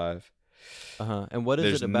 35. And what is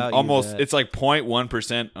There's it about almost you that, it's like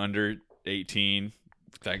 0.1% under 18.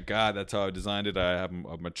 Thank God that's how I designed it. I have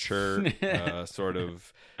a mature sort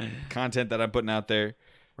of content that I'm putting out there.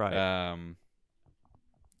 right? I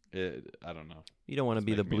don't know. You don't want to it's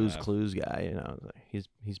be the making me Blues laugh. Clues guy,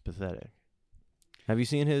 He's pathetic. Have you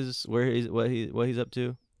seen what he's up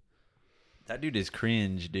to? That dude is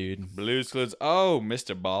cringe, dude. Blues Clues. Oh,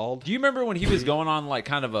 Mr. Bald. Do you remember when he was going on like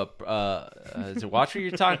kind of a to watch what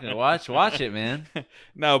you're talking? Watch it, man.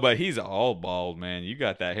 No, but he's all bald, man. You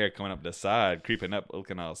got that hair coming up the side, creeping up,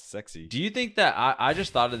 looking all sexy. Do you think that I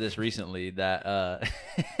just thought of this recently that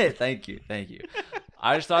thank you.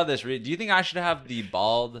 I just thought of this. Do you think I should have the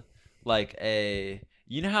bald like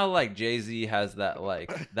you know how like Jay-Z has that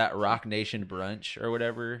like that Rock Nation brunch or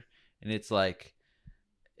whatever, and it's like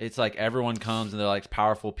everyone comes and they're like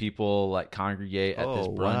powerful people like congregate at this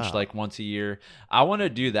Oh, brunch wow. like once a year. I want to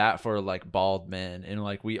do that for like bald men, and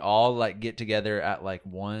like we all like get together at like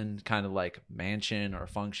one kind of like mansion or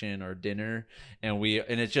function or dinner, and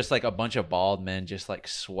it's just like a bunch of bald men just like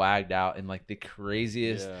swagged out in like the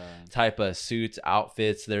craziest type of suits,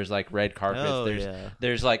 outfits. There's like red carpets. Hell yeah.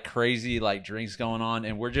 There's like crazy like drinks going on,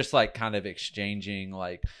 and we're just like kind of exchanging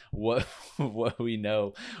like what we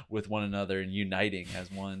know with one another and uniting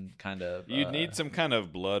as one kind of You'd need some kind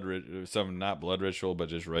of not blood ritual, but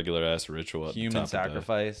just regular ass ritual. At the human top of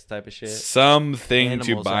sacrifice type of the, shit. something to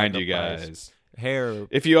Animal bind you sacrifice. guys. hair.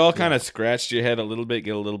 If you all kind of scratched your head a little bit,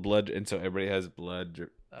 get a little blood, and so everybody has blood.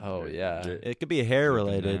 Oh, yeah. It could be hair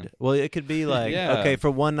related. Yeah. Well, it could be like, Yeah. okay, for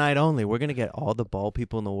one night only, we're gonna get all the bald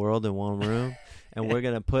people in the world in one room, and we're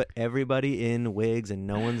gonna put everybody in wigs, and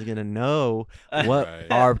no one's gonna know what Right.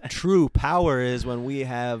 our true power is when we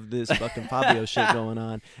have this fucking Fabio shit going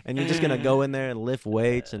on. And you're just gonna go in there and lift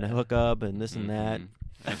weights and hook up and this and that.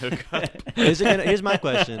 And hook up. Is it gonna, here's my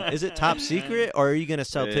question: is it top secret, or are you gonna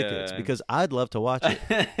sell tickets? Yeah. Because I'd love to watch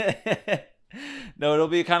it. No, it'll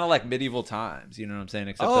be kind of like medieval times. You know what I'm saying?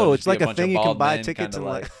 Except Oh, there'll it's just be like a bunch thing of you can bald buy men tickets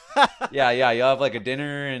kinda and yeah. You'll have like a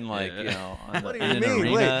dinner and like Yeah. you know, What do in you an mean?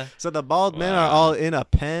 arena. Wait, so the bald men are all in a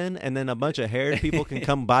pen, and then a bunch of haired people can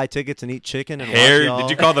come buy tickets and eat chicken and Haired? watch y'all? Did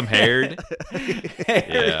you call them haired?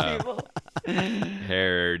 Yeah.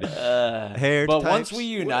 Haired. Haired But types? once we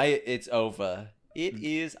unite, it's over. It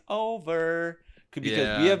is over. Because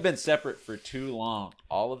Yeah. we have been separate for too long.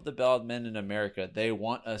 All of the bald men in America, they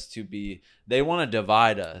want to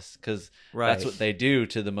divide us because Right. that's what they do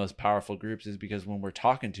to the most powerful groups is because when we're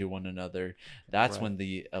talking to one another, that's Right. when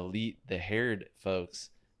the elite, the haired folks,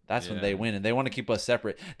 that's when Yeah. they win. And they want to keep us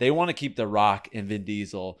separate. They want to keep The Rock and Vin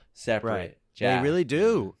Diesel separate. Right. Jack. They really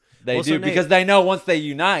do. They Well, so do Nate- because they know once they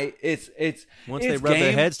unite, it's Once it's they rub their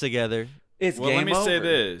game- heads together. It's Well, game let me say over.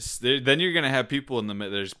 this. Then you're going to have people in the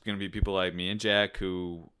middle. There's going to be people like me and Jack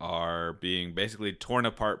who are being basically torn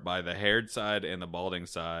apart by the haired side and the balding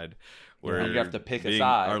side. Yeah, you have to pick a being-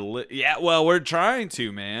 side. Yeah, well, we're trying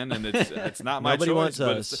to, man, and it's not my Nobody choice. wants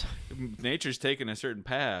but us. nature's taking a certain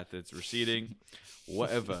path. It's receding,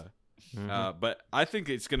 whatever. Mm-hmm. But I think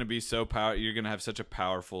it's going to be so power. You're going to have such a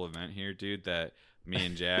powerful event here, dude, that me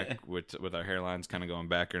and Jack, with our hairlines kind of going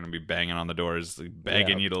back, are going to be banging on the doors, like,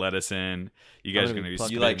 begging Yeah. you to let us in. You I'm guys are gonna going to be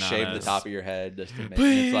pluck- You spitting like on shave the us. top of your head just to make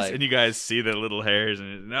Please, it's like and you guys see the little hairs,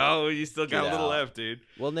 and no, you still got Get a little out. left, dude.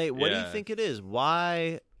 Well, Nate, what do you Yeah. think it is?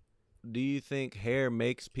 Why do you think hair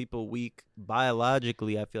makes people weak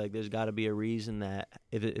biologically? I feel like there's got to be a reason that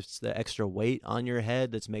if it's the extra weight on your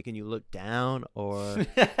head that's making you look down, or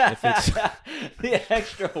if it's the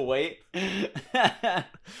extra weight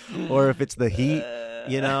or if it's the heat.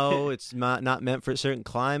 You know, it's not meant for certain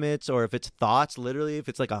climates, or if it's thoughts, literally, if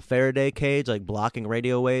it's like a Faraday cage, like blocking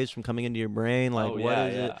radio waves from coming into your brain, like Oh, what yeah,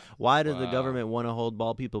 is it? yeah. Why does the Wow. government want to hold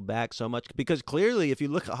bald people back so much? Because clearly, if you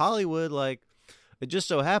look at Hollywood, like it just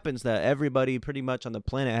so happens that everybody pretty much on the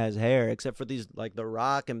planet has hair, except for these like The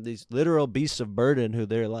Rock and these literal beasts of burden who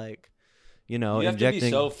they're like, you know, you have injecting. to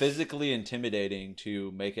be so physically intimidating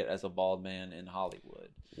to make it as a bald man in Hollywood.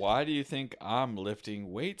 Why do you think I'm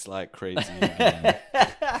lifting weights like crazy?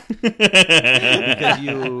 because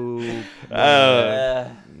you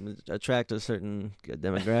attract a certain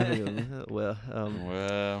demographic. Well,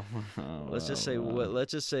 well, let's just say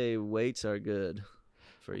let's just say weights are good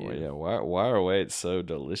for you. Well, yeah. Why are weights so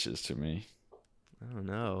delicious to me? I don't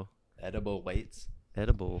know. Edible weights.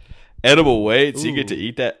 Edible. Edible weights, you get to Ooh.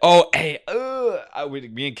 eat that. Oh, hey,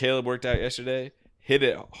 me and Caleb worked out yesterday. Hit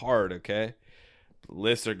it hard, okay?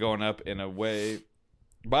 Lifts are going up in a way.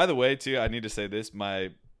 By the way, too, I need to say this: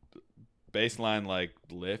 my baseline like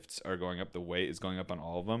lifts are going up. The weight is going up on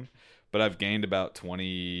all of them, but I've gained about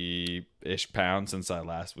 20-ish pounds since I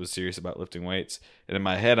last was serious about lifting weights. And in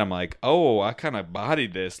my head, I'm like, oh, I kind of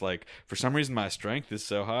bodied this. Like for some reason, my strength is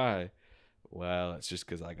so high. Well, it's just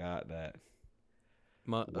because I got that.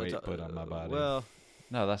 Weight put on my body. Well,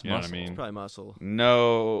 No, that's You know what I muscle. mean? it's probably muscle.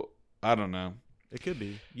 No, I don't know. It could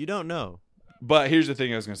be. You don't know. But here's the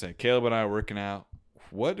thing I was going to say. Caleb and I are working out.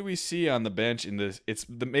 What do we see on the bench in this? It's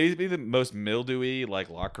maybe the most mildewy like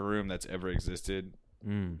locker room that's ever existed.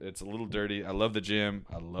 It's a little dirty. I love the gym.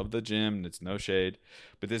 And it's no shade.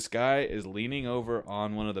 But this guy is leaning over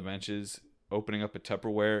on one of the benches, opening up a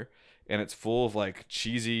Tupperware, and it's full of like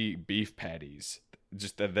cheesy beef patties.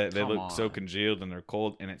 Just that they Come look so on. congealed and they're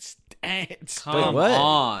cold, and it stinks. Come what?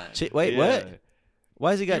 on. Wait, Yeah. what?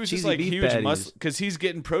 Why has he He got was cheesy just like beef huge patties? muscle because he's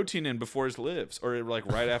getting protein in before his lifts, or like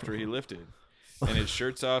right after he lifted, and his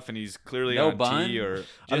shirt's off, and he's clearly No on bun? tea or Are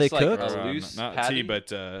Just they like cooked? a or, loose not patty? tea,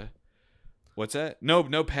 but what's that?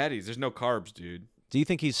 No patties. There's no carbs, dude. Do you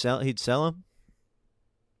think he'd sell them?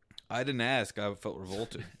 I didn't ask. I felt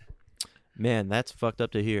revolted. Man, that's fucked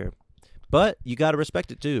up to hear. But you got to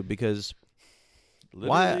respect it too, because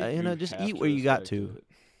why? Literally, You know, just have eat where you got respect to. it.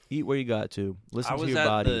 Eat where you got to. Listen I to was your at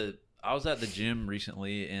body. I was at the gym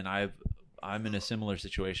recently, and I'm in a similar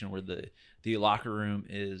situation where the locker room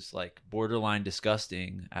is like borderline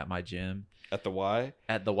disgusting at my gym At the Y.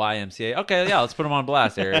 at the YMCA. Okay, yeah, let's put them on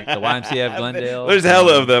blast, Eric. The YMCA of Glendale. There's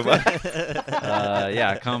hella of them.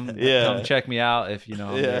 Yeah, come check me out if you know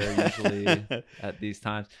I'm Yeah. there usually at these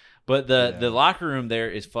times. But the locker room there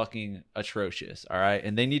is fucking atrocious. All right,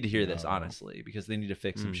 and they need to hear this honestly because they need to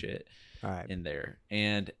fix some shit All right. in there.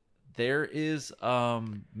 And there is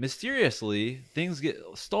mysteriously things get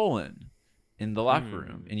stolen in the locker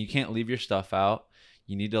room, and you can't leave your stuff out.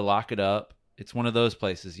 You need to lock it up. It's one of those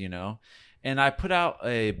places, you know. And I put out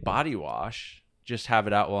a body wash, just have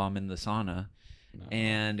it out while I'm in the sauna,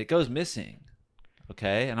 and it goes missing.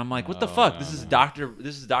 Okay, and I'm like, what the fuck? This is Dr.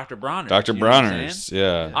 Bronner. Dr. You know what I'm Bronner's, saying?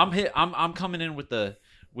 yeah. I'm coming in with the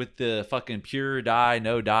fucking pure dye,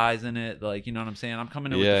 no dyes in it. Like, you know what I'm saying? I'm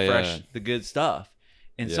coming in with the fresh, the good stuff.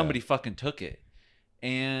 And somebody fucking took it.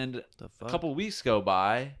 And a couple weeks go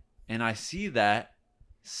by, and I see that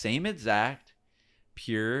same exact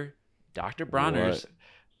pure Dr. Bronner's.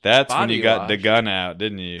 That's when body you got wash. the gun out,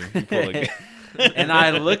 didn't you? You pulled a gun. And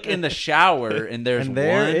I look in the shower, and there's And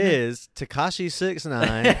there one. is Tekashi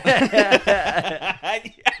 6ix9ine.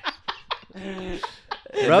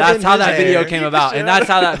 That's how that video came about. And that's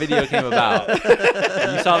how that video came about.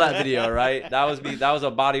 You saw that video, right? That was me. That was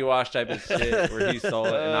a body wash type of shit where he stole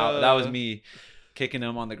it. And that was me kicking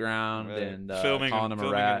him on the ground and calling him a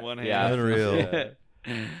rat. In one hand. Yeah. Unreal.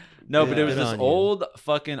 No, but it was Good this on you. old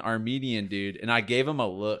fucking Armenian dude. And I gave him a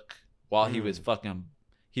look while he was fucking.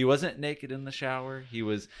 He wasn't naked in the shower. He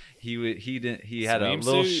had a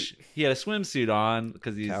little he had a swimsuit on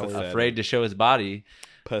because he's afraid to show his body.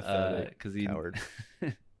 Pathetic. Because he Coward.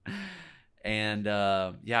 And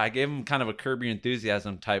I gave him kind of a Curb Your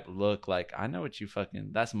Enthusiasm type look, like, I know what you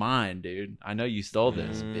fucking, that's mine, dude. I know you stole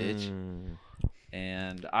this, bitch.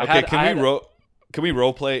 And can we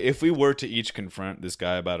role play if we were to each confront this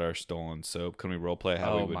guy about our stolen soap? Can we role play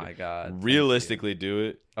how we would my God, realistically do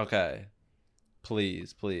it? Okay,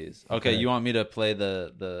 please. Okay, you want me to play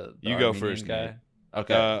the you go Armenian first, guy? Nate.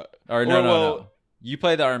 Okay, no. You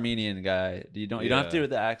play the Armenian guy. You don't have to do it with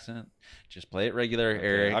the accent. Just play it regular,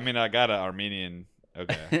 Eric. I mean, I got an Armenian.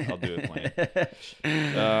 Okay, I'll do it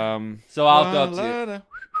plain. So I'll go up to.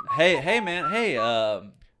 Hey, man. Hey.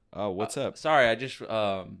 Oh, what's up? Sorry, I just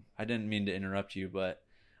I didn't mean to interrupt you, but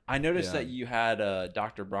I noticed that you had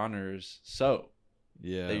Dr. Bronner's soap.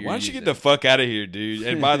 Yeah. that you're Why don't you get using. the fuck out of here, dude?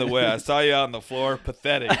 And by the way, I saw you out on the floor.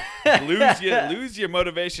 Pathetic. Lose your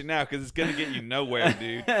motivation now because it's gonna get you nowhere,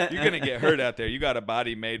 dude. You're gonna get hurt out there. You got a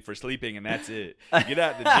body made for sleeping, and that's it. Get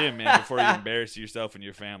out the gym, man, before you embarrass yourself and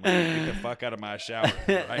your family. Get the fuck out of my shower,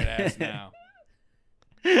 right ass now.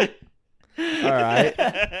 All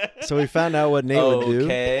right. So we found out what Nate would do.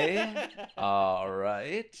 Okay. All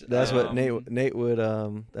right. That's what Nate would.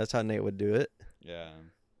 That's how Nate would do it. Yeah.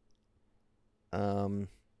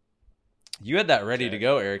 You had that ready to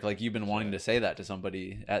go, Eric. Like you've been wanting to say that to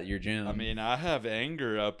somebody at your gym. I mean, I have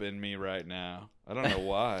anger up in me right now. I don't know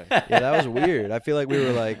why. Yeah, that was weird. I feel like we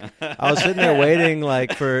were like, I was sitting there waiting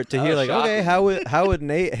like to hear like, shocking. okay, how would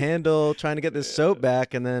Nate handle trying to get this soap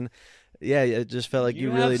back? And then, yeah, it just felt like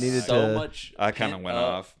you really have needed so to. much. I kind of pent went up-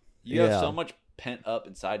 off. You have Yeah. so much pent up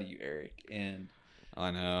inside of you, Eric, and I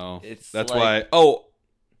know. It's That's like- why. Oh,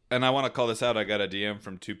 and I want to call this out. I got a DM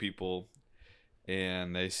from 2 people,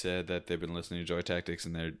 and they said that they've been listening to Joy Tactics,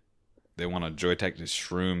 and they want a Joy Tactics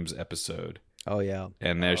Shrooms episode. Oh yeah.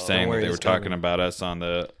 And they're saying that worry, they were it's talking coming. about us on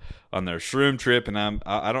their shroom trip, and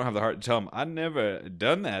I don't have the heart to tell them I never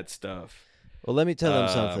done that stuff. Well, let me tell them Um,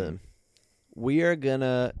 something. We are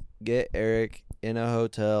gonna get Eric in a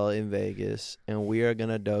hotel in Vegas, and we are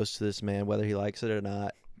gonna dose this man, whether he likes it or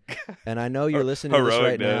not. And I know you're listening to this Heroic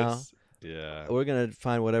right dose. Yeah. now. We're gonna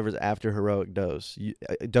find whatever's after heroic dose,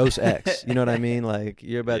 dose X. You know what I mean? Like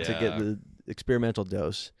you're about to get Yeah. the experimental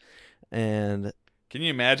dose, and Can you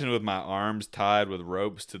imagine with my arms tied with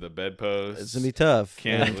ropes to the bedposts? it's gonna be tough.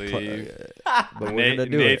 Can't And leave. but we're gonna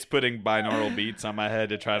do Nate's it. putting binaural beats on my head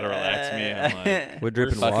to try to relax me. I'm like We're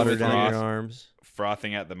dripping fucking water with down Ross. your arms.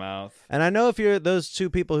 frothing at the mouth. And I know if you're those 2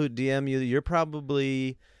 people who DM you, you're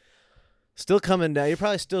probably still coming down. You're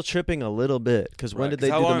probably still tripping a little bit because when Right, did 'cause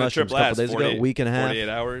they how do the long does mushrooms? trip A couple last? days ago, a week and a half. 48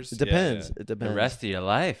 hours? It Yeah, depends. yeah. It the depends. rest of your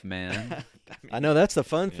life, man. I know that's the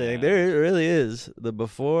fun thing. Yeah. There really is the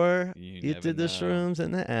before You you never did the know. shrooms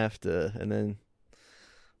and the after, and then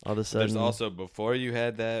all of a sudden There's also before you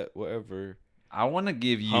had that whatever I want to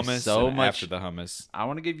give you hummus so and much. after the hummus. I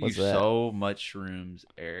want to give you What's that? so much shrooms,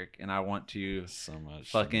 Eric, and I want to So much.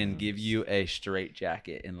 fucking give you a straight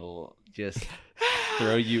jacket and just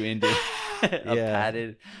throw you into a Yeah.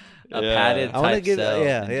 padded Yeah. padded I wanna type give- cell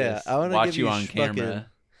yeah, and yeah. just I wanna watch give you you on fucking- camera.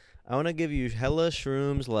 I want to give you hella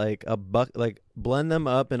shrooms, like like blend them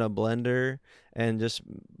up in a blender and just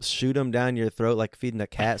shoot them down your throat like feeding a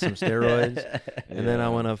cat some steroids. And then I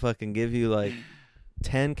want to fucking give you like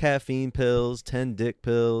 10 caffeine pills, 10 dick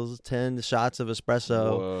pills, 10 shots of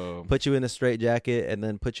espresso, Whoa. put you in a straitjacket, and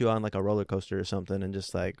then put you on like a roller coaster or something. And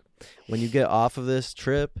just like when you get off of this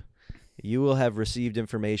trip, you will have received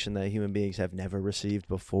information that human beings have never received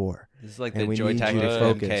before. This is like And the we Joy need you Tactics to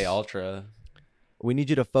focus. MK Ultra. We need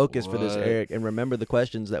you to focus for this, What? Eric, and remember the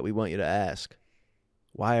questions that we want you to ask.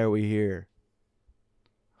 Why are we here?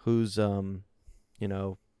 Who's,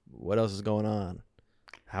 what else is going on?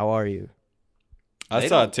 How are you? I They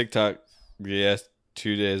saw a don't- TikTok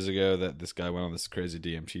 2 days ago that this guy went on this crazy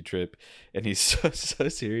DMT trip, and he's so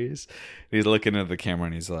serious. He's looking at the camera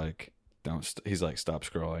and he's like, he's like, stop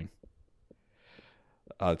scrolling.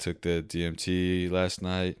 I took the DMT last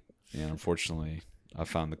night, and unfortunately, I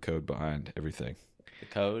found the code behind everything. The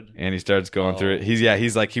code. And he starts going through it. Oh.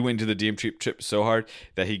 He's like, he went into the DMT trip so hard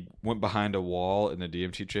that he went behind a wall in the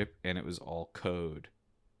DMT trip, and it was all code.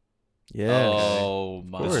 Yeah. Oh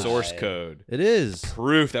my. The source code. It is.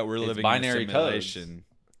 Proof that we're It's living binary in a simulation.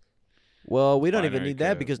 Well, we don't even Binary need that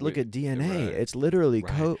code. because look We- at DNA. right. It's literally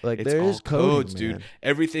Right. code. Like It's there all is code, codes, dude.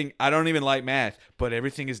 Everything. I don't even like math, but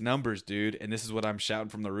everything is numbers, dude. And this is what I'm shouting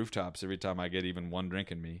from the rooftops every time I get even one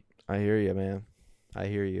drink in me. I hear you, man. I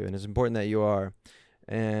hear you, and it's important that you are.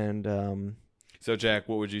 And So, Jack,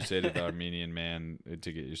 what would you say to the Armenian man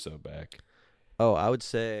to get your soul back? I would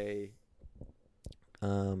say,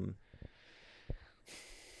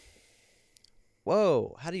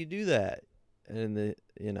 whoa, how do you do that? And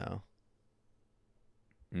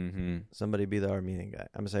Mm-hmm. somebody be the Armenian guy.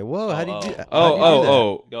 I'm gonna say, whoa, how do you do? How Oh, do you do that?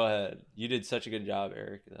 oh. Go ahead. You did such a good job,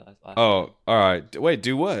 Eric. Oh, all right. Wait,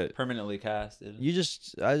 do what? Permanently casted.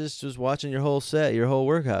 I just was watching your whole set, your whole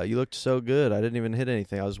workout. You looked so good. I didn't even hit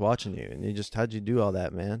anything. I was watching you, and how'd you do all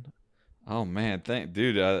that, man? Oh man,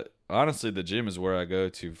 dude. Honestly, the gym is where I go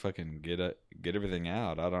to fucking get everything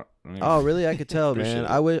out. I don't even Oh, really? I could tell, appreciate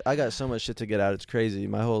man. it. I got so much shit to get out. It's crazy.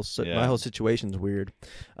 My whole Yeah. situation's weird.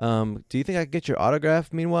 Do you think I could get your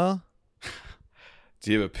autograph? Meanwhile,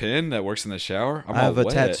 Do you have a pen that works in the shower? I have all a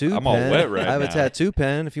wet. tattoo. I'm pen. all wet right now. I have a tattoo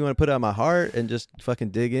pen. If you want to put it on my heart and just fucking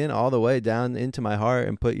dig in all the way down into my heart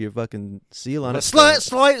and put your fucking seal on it.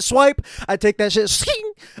 What's Swipe. I take that shit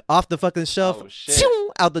off the fucking shelf. Oh, shit.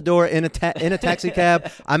 Out the door in a taxi cab.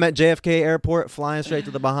 I'm at JFK Airport, flying straight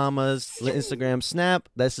to the Bahamas. Instagram snap.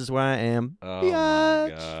 This is where I am. Oh Biatch.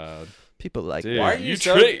 my god, People like dude! that. Why are you you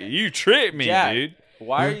so- tricked me, Jack, dude.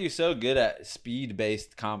 Why are you so good at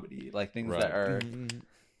speed-based comedy? Like things that Right. are,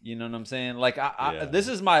 you know what I'm saying? Like Yeah. this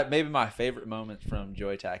is maybe my favorite moments from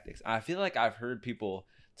Joy Tactics. I feel like I've heard people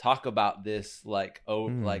talk about this like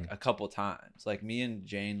like a couple times. Like me and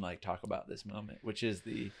Jane like talk about this moment, which is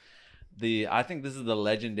the I think this is the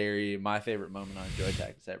legendary, my favorite moment on Joy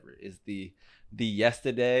Tactics ever is the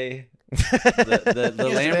yesterday the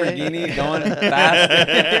Lamborghini going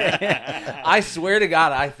fast. I swear to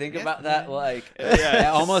God, I think about that like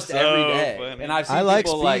Yeah, almost so every day, funny. and I've seen I like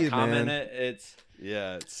people like speed, comment man. it. It's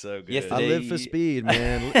Yeah, it's so good. Yesterday- I live for speed,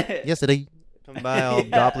 man. Yesterday, come by, I'll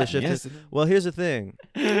Doppler shift. Yes. Well, here's the thing.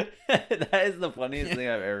 that is the funniest thing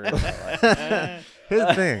I've ever heard. In my life. Here's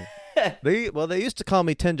the thing. They used to call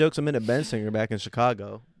me 10 jokes a minute Ben Singer back in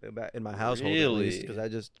Chicago, back in my household at least, Really? because I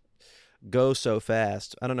just go so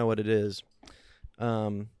fast. I don't know what it is.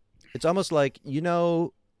 It's almost like,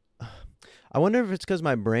 I wonder if it's because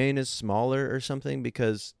my brain is smaller or something,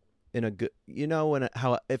 because in a good,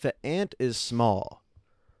 if an ant is small,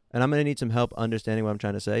 and I'm going to need some help understanding what I'm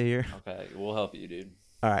trying to say here. Okay, we'll help you, dude.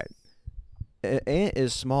 All right. An ant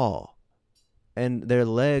is small, and their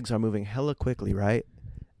legs are moving hella quickly, right?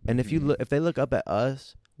 And if they look up at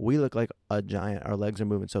us, we look like a giant. Our legs are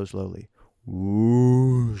moving so slowly.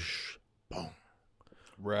 Whoosh.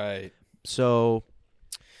 Right. So,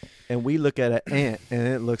 and we look at an ant, and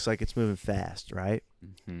it looks like it's moving fast, right?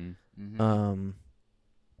 Mm-hmm.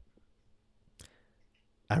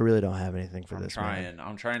 I really don't have anything for I'm this. trying. Man.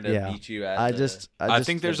 I'm trying to Yeah. meet you at. I the- just I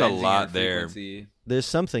think there's a Benzinger lot there. frequency. there's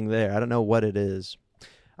something there. I don't know what it is.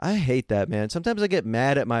 I hate that, man. Sometimes I get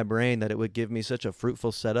mad at my brain that it would give me such a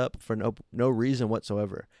fruitful setup for no reason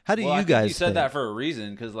whatsoever. How do Well, I you think guys you said think? that for a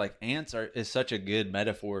reason, because like ants is such a good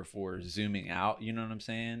metaphor for zooming out. You know what I'm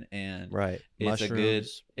saying? And Right.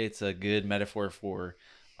 it's a good metaphor for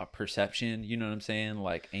a perception. You know what I'm saying?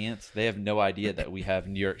 Like ants, they have no idea that we have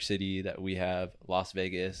New York City, that we have Las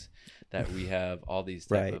Vegas, that we have all these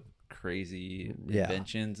type Right. of crazy Yeah.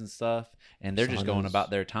 inventions and stuff, and they're just going Saunas. about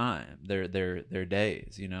their time, their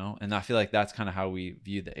days, and I feel like that's kind of how we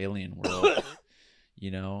view the alien world.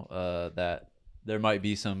 That there might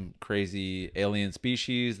be some crazy alien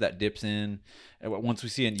species that dips in, and once we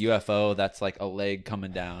see a UFO, that's like a leg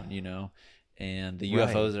coming down, and the Right.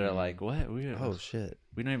 UFOs are like, what? Oh shit.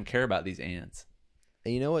 We don't even care about these ants.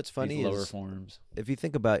 And you know what's funny These lower is forms. if you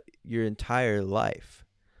think about your entire life,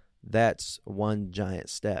 that's one giant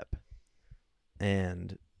step.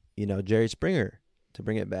 And, you know, Jerry Springer, to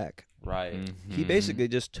bring it back, Right. he Mhm. basically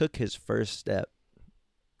just took his first step.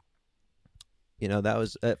 You know,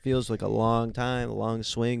 that feels like a long time, a long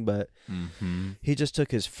swing, but Mhm. he just took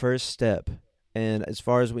his first step. And as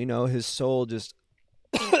far as we know, his soul just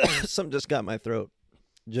something just got my throat.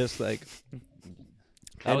 Just like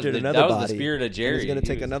That was entered the, another that was body. the spirit of And Jerry. he's gonna He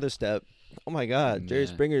take was- another step. Oh my God, Jerry Yeah.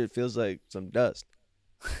 Springer feels like some dust.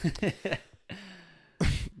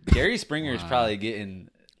 Jerry Springer is Wow. probably getting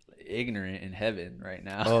ignorant in heaven right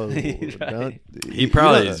now. Oh, He's don't, probably- He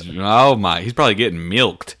probably is. Oh my! He's probably getting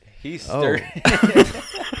milked. He's Oh. stirring.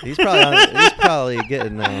 He's probably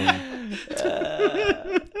getting.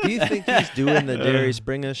 Do you think he's doing the Jerry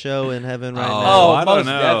Springer show in heaven right Oh, now? Oh, I don't most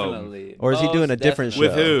know. definitely. Or is he doing Most a different definitely.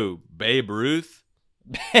 With show. who? Babe Ruth.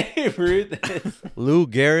 Babe Ruth is. Lou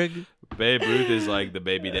Gehrig? Babe Ruth is like the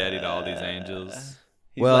baby daddy to all these angels.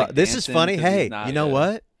 He's Well, like this is dancing funny. 'cause he's Hey, not you know dead.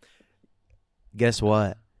 what? Guess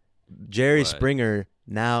what? Jerry What? Springer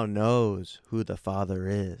now knows who the father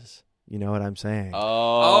is. You know what I'm saying?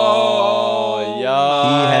 Oh, yo.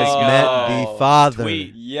 He has met the father.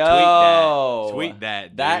 Tweet. Yo. Tweet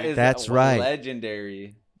that. That dude. is That's right.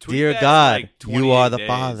 legendary. Tweet Dear that in, God, like, you 28 are the days.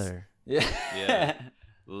 father. Yeah. Yeah.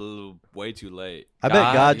 Way too late. I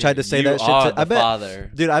bet God tried to say you that shit. are I the bet,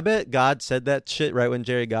 father. dude. I bet God said that shit right when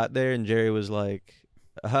Jerry got there, and Jerry was like,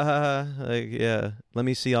 like, yeah, let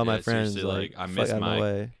me see all Yeah, my friends. seriously, Like, I fuck miss out of my my-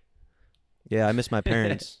 way. Yeah, I miss my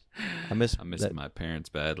parents. I miss that- my parents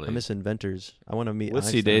badly. I miss inventors. I want to meet. Let's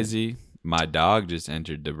see, Einstein. Daisy. My dog just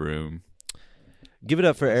entered the room. Give it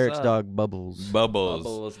up for What's Eric's up? dog, Bubbles. Bubbles.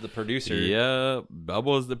 Bubbles, the producer. Yeah,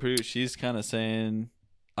 Bubbles the producer. She's kind of saying,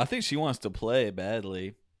 I think she wants to play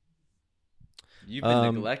badly. You've been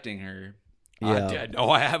Um, neglecting her. Yeah.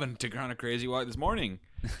 I haven't. Took her on a crazy walk this morning.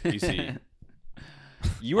 You see,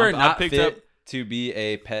 You are I not picked fit up- to be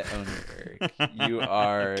a pet owner, Eric. You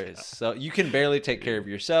are so you can barely take care of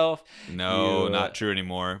yourself, no, You, not true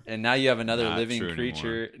anymore. and now you have another Not living true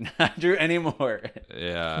creature. Not true anymore.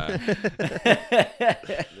 Yeah,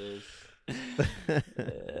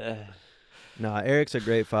 No, Eric's a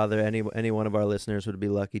great father. Any one of our listeners would be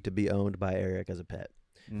lucky to be owned by Eric as a pet.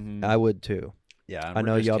 Mhm. I would too. Yeah, I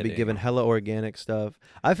know y'all be giving hella organic stuff.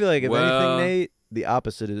 I feel like if Well- anything, Nate, the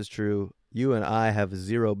opposite is true. You and I have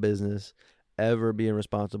zero business ever being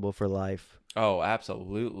responsible for life. Oh,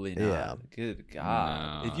 absolutely not. Yeah. Good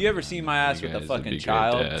God. No, If you ever see my ass you with a guys would fucking be great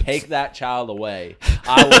child, dads. take that child away.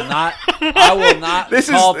 I will not This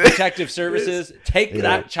is- call protective services. Take Yeah.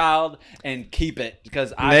 that child and keep it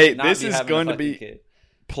because I Nate, should not this be is having going a to be- fucking kid.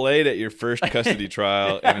 played at your first custody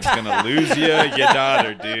trial, and it's gonna lose you your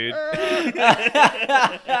daughter, dude.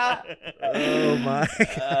 Oh my.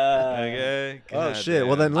 Okay. Oh God shit. damn.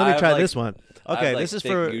 Well then, let I me have, try like- this one. I have, Okay, like, this is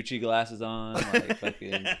thick for. Gucci glasses on. Like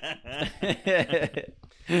fucking.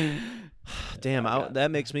 Damn, Oh, God.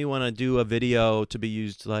 that makes me want to do a video to be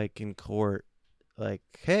used like in court. Like,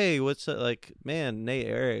 hey, what's up? Like, man, Nate,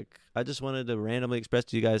 Eric, I just wanted to randomly express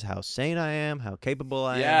to you guys how sane I am, how capable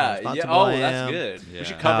I am, how Yeah. responsible Oh, I am, that's good. Yeah. We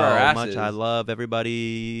should cover how our asses. much I love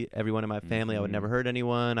everybody, everyone in my family. I would Mhm. never hurt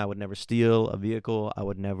anyone. I would never steal a vehicle. I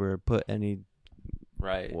would never put any.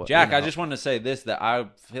 Right. What- Jack, you I know. just want to say this that I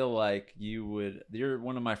feel like you're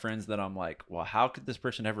one of my friends that I'm like, well, how could this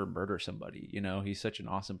person ever murder somebody? You know, he's such an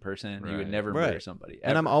awesome person. You would Right. never murder Right. somebody.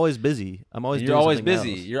 And I'm ever. always busy. I'm always. You're doing always something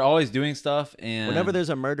busy. else. You're always doing stuff. And Whenever there's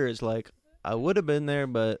a murder, it's like I would have been there,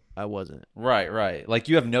 but I wasn't. right. Like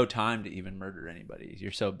you have no time to even murder anybody. You're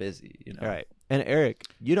so busy, you know. All right. And Eric,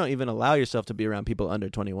 you don't even allow yourself to be around people under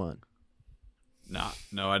 21. No,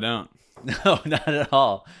 I don't. No, not at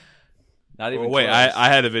all. Not even Well, wait, close. I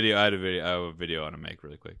had a video. I have a video I want to make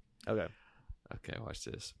really quick. Okay. Okay, watch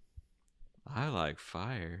this. I like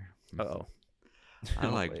fire. Uh-oh. I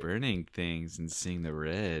like Wait. burning things and seeing the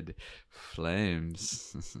red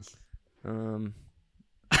flames.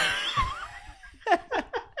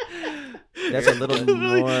 That's a little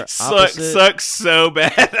more Sucks opposite. so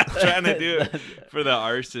bad. I'm trying to do it for the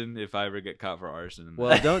arson if I ever get caught for arson.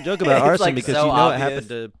 Well, don't joke about It's, arson like, because so you know obvious. it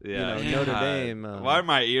happened to Notre God. Dame. Why are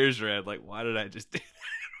my ears red? Like, why did I just do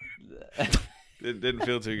that? It didn't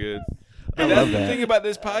feel too good. I And love that's the that. thing about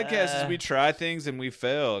this podcast is we try things and we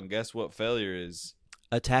fail. And guess what failure is?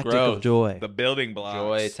 A tactic Growth. of joy. The building blocks.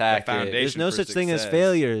 Joy the tactic. foundation There's no for such thing as success.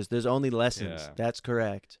 failures. There's only lessons. Yeah. That's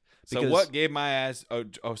correct. So Because- what gave my ass...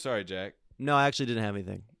 Oh, sorry, Jack. No, I actually didn't have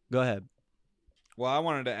anything. Go ahead. Well, I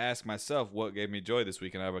wanted to ask myself what gave me joy this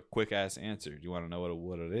week, and I have a quick-ass answer. Do you want to know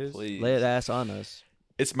what it is? Please. Lay it ass on us.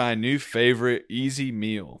 It's my new favorite easy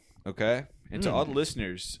meal, okay? And to all the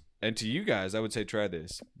listeners and to you guys, I would say try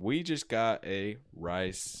this. We just got a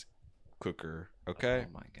rice cooker, okay?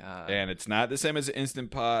 Oh my god. And it's not the same as an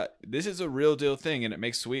Instant Pot. This is a real deal thing, and it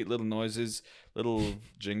makes sweet little noises, little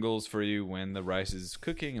jingles for you when the rice is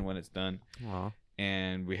cooking and when it's done. Aw.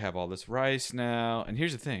 And we have all this rice now. And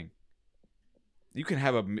here's the thing. You can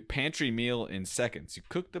have a pantry meal in seconds. You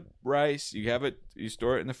cook the rice, you have it, you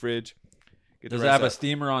store it in the fridge. Get the Does it rice have a out.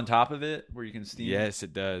 steamer on top of it where you can steam? Yes,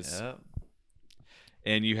 it does. Yep.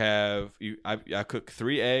 And you have I cook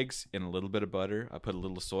 3 eggs in a little bit of butter. I put a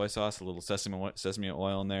little soy sauce, a little sesame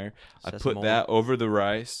oil in there. I Sesame put that over the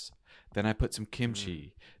rice. Then I put some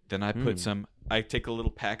kimchi. Then I put Mm. some. I take a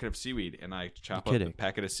little packet of seaweed and I chop You're up a kidding.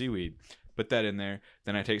 packet of seaweed. Put that in there.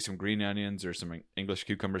 Then I take some green onions or some English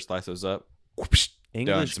cucumbers, slice those up. Whoosh, done.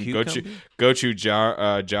 English Some cucumber?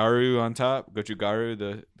 gochugaru on top. Gochugaru,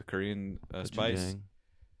 the Korean spice. Gochujang.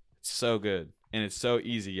 It's so good. And it's so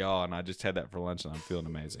easy, y'all. And I just had that for lunch, and I'm feeling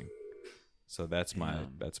amazing. So that's my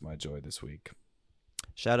joy this week.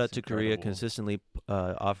 Shout out to Korea, incredible. consistently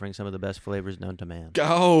offering some of the best flavors known to man.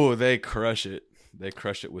 Oh, they crush it. They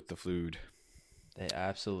crush it with the food. They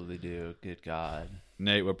absolutely do. Good God.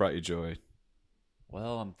 Nate, what brought you joy?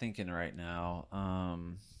 Well, I'm thinking right now.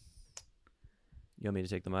 You want me to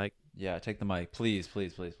take the mic? Yeah, take the mic, please. All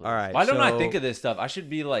right, Why don't I so- think of this stuff? I should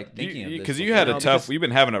be like thinking of this. Because you had a No, tough. because- We've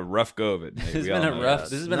been having a rough go of it. Nate. This We has all been a know rough. that.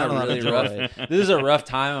 This has been Not a a lot of really joy. rough. This is a rough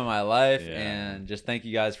time in my life, Yeah. and just thank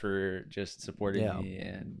you guys for just supporting Yeah. me.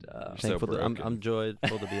 And So Thankful that I'm broken.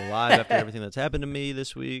 joyful to be alive after everything that's happened to me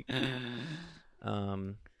this week.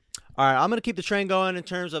 All right, I'm gonna keep the train going in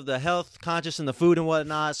terms of the health conscious and the food and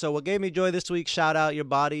whatnot. So what gave me joy this week? Shout out, your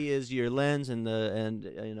body is your lens, and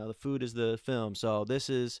the food is the film. So this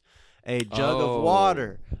is a jug of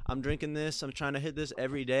water. I'm drinking this. I'm trying to hit this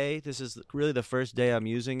every day. This is really the first day I'm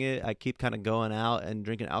using it. I keep kind of going out and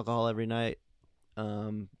drinking alcohol every night.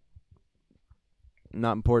 Not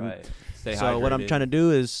important. right. Stay So what I'm hydrated. trying to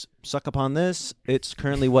do is suck upon this. It's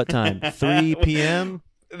currently what time? 3 p.m.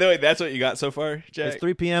 No, wait, that's what you got so far, Jack? It's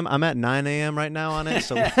 3 p.m. I'm at 9 a.m. right now on it.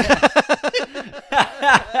 So What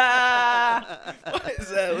is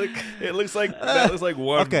that? Look, it looks like that looks like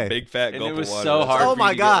one Okay. big fat And gulp it was of water. so That's hard oh for you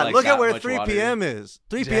my to get, God! like, Look at that where much 3 water. p.m. is.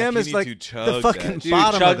 3 Jack, p.m. you is need like to the chug fucking that. Dude,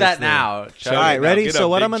 bottom chug of this that thing. now. Chug All right, it. ready? Get a So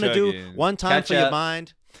what I'm big gonna chug do in. one time for your Ketchup.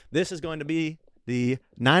 mind. This is going to be the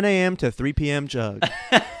 9 a.m. to 3 p.m. jug.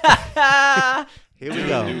 Here we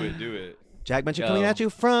go. Do it. Jack Bencher Go. coming at you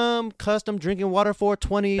from Custom Drinking Water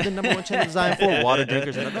 420, the #1 channel designed for water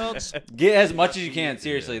drinkers and adults. Get as much as you can.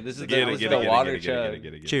 Seriously, this is Get the water chug.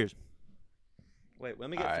 Cheers. Wait, let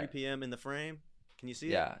me get All 3 right. p.m. in the frame. Can you see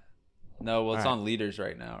it? Yeah. No, well, it's All right. on liters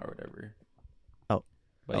right now or whatever. Oh.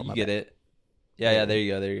 But Oh, you my get bad. it. Yeah, there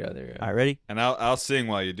you go. All right, ready? And I'll sing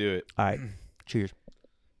while you do it. All right. Cheers.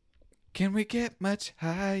 Can we get much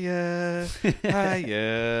higher,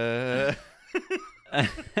 higher?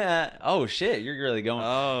 Oh shit, you're really going.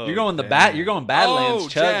 Oh, you're going damn. You're going Badlands Oh,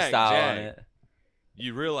 chug Jack, style Jack. on it.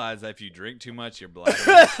 You realize that if you drink too much, your bladder.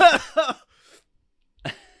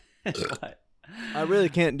 What? I really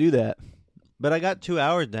can't do that. But I got 2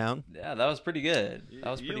 hours down. Yeah, that was pretty good.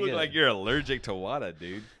 That was you pretty look good. like you're allergic to water,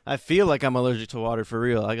 dude. I feel like I'm allergic to water for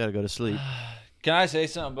real. I got to go to sleep. Can I say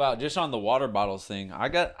something about just on the water bottles thing? I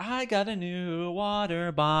got a new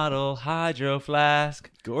water bottle hydro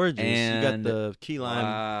flask. Gorgeous. You got And- the key lime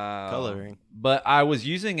Wow. coloring. But I was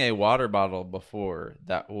using a water bottle before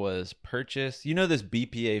that was purchased. You know this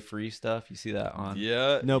BPA free stuff? You see that on?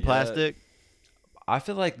 Yeah. No yeah. plastic. I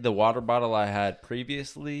feel like the water bottle I had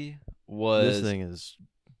previously was This thing is.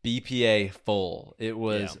 BPA full. It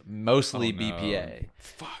was mostly Oh, no. BPA.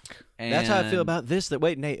 Fuck. That's how I feel And about this. That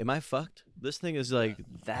wait, Nate, am I fucked? This thing is like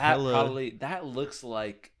that. hella- Probably that looks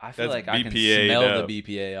like I feel That's like I can BPA smell up. the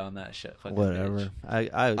BPA on that shit. Fucking whatever. bitch.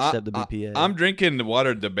 I accept the BPA. I'm drinking the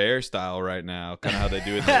water the bear style right now, kind of how they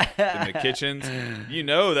do it in the kitchens. You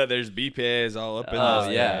know that there's BPAs all up in Oh,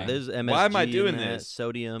 this. yeah. thing. There's MSG. Why am I in doing that, this?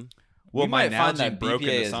 Sodium, Well, You my might find Nalgene that broke in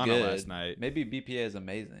BPA the is sauna good. last night. Maybe BPA is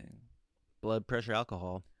amazing. blood pressure,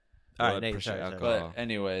 alcohol. All right, Blood Nate. pressure, Sorry, alcohol. But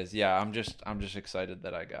anyways, yeah, I'm just excited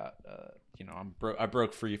that I got I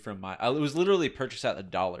broke free from it was literally purchased at the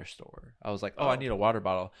dollar store. I was like, I need a water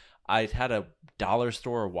bottle. I had a dollar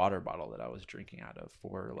store water bottle that I was drinking out of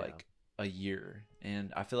for like a year,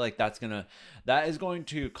 and I feel like that is going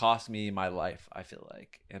to cost me my life. I feel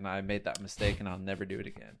like, and I made that mistake, and I'll never do it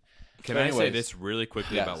again. Can But I say anyways, this really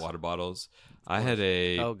quickly yes. about water bottles? I had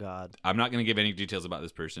a. Oh God. I'm not going to give any details about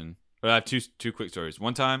this person, but I have two quick stories.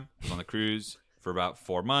 One time, I was on the cruise for about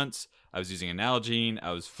 4 months. I was using a Nalgene.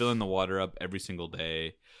 I was filling the water up every single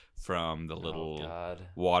day from the little God.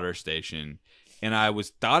 water station, and I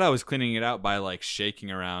thought I was cleaning it out by like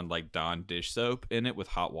shaking around like Dawn dish soap in it with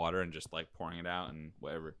hot water and just like pouring it out and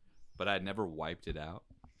whatever. But I'd never wiped it out.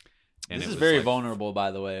 And This it is was, very like, vulnerable,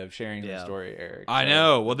 by the way, of sharing the Yeah. story, Eric. I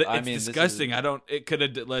know. Well, I it's mean, this disgusting. is- It could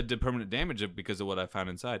have led to permanent damage because of what I found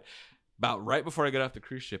inside. About right before I get off the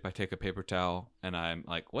cruise ship, I take a paper towel and I'm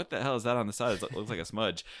like, "What the hell is that on the side? It looks like a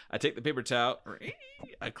smudge." I take the paper towel,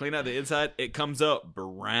 I clean out the inside. It comes up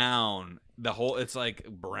brown. It's like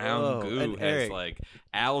brown Whoa. goo And has Eric, like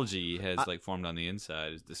algae has like formed on the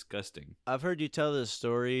inside. It's disgusting. I've heard you tell this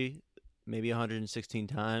story maybe 116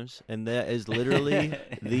 times, and that is literally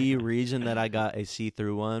the reason that I got a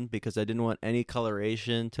see-through one, because I didn't want any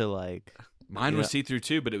coloration to like. Mine you was know- see through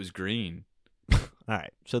too, but it was green. All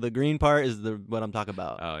right, so the green part is what I'm talking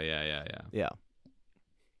about. Oh yeah. Yeah.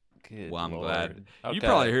 Good Well, I'm Lord. glad.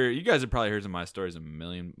 Okay. You guys have probably heard some of my stories a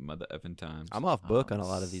million mother effing times. I'm off book on a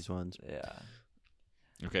lot of these ones. Yeah.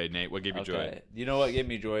 Okay, Nate, what gave you joy? Okay. You know what gave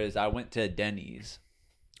me joy is I went to Denny's.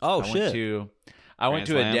 Oh I shit! went to Grand a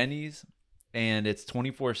Slam? Denny's, and it's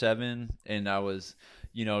 24/7. And I was,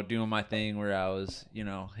 doing my thing where I was,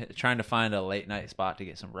 trying to find a late night spot to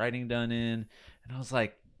get some writing done in. And I was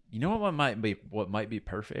like, what might be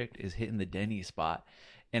perfect is hitting the Denny's spot.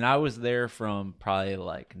 And I was there from probably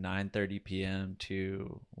like 9:30 p.m.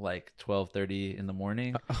 to like 12:30 in the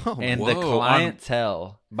morning. Oh, And the whoa,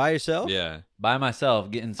 clientele by yourself? Yeah, by myself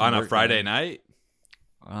getting some on a work Friday done. night.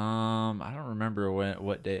 I don't remember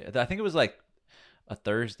what day. I think it was like a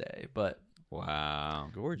Thursday, but Wow,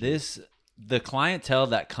 Gorgeous. the clientele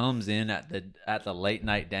that comes in at the late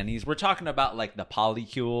night Denny's, we're talking about like the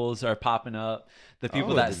polycules are popping up, the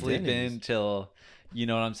people Oh, that the sleep Denny's. in till, you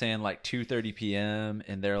know what I'm saying, like 2:30 p.m.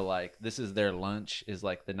 and they're like, this is their lunch, is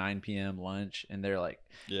like the 9 p.m. lunch, and they're like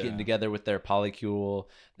getting together with their polycule.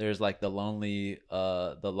 There's like the lonely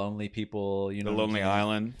people, the what I'm Lonely saying?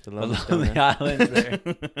 Island. The The Lonely Lonely Stoner. Islands there.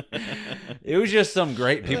 It was just some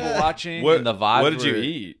great people watching. What and the vibe. What did you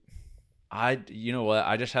eat? You know what?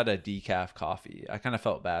 I just had a decaf coffee. I kind of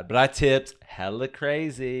felt bad, but I tipped hella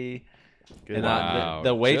crazy. And Wow.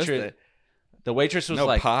 the waitress, Just the waitress was No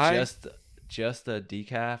like, pie? just a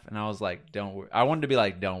decaf, and I was like, don't worry. I wanted to be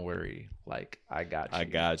like, don't worry, like I got you. I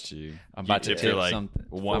got you. I'm You about to tipped her, tip like something.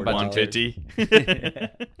 one I'm about to $150.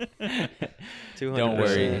 200%. Don't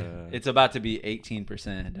worry, it's about to be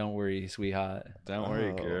 18%. Don't worry, sweetheart. Don't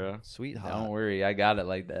worry, Oh, girl. Sweetheart. Don't worry, I got it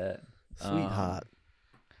like that. Sweetheart.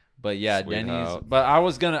 But yeah, Sweet Denny's. out. But I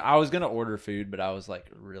was gonna order food, but I was like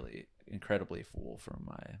really incredibly full from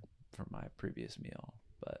my previous meal.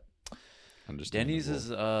 But Denny's is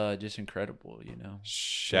just incredible,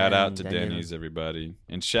 Shout out to Daniel. Denny's, everybody,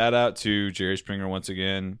 and shout out to Jerry Springer once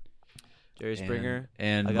again. Jerry Springer.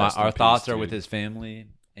 And I got our in thoughts peace, are with dude. his family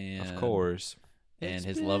and Of course. and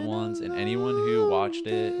his loved ones and anyone who watched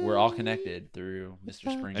it. We're all connected through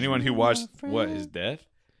Mr. Springer. Anyone who watched his death?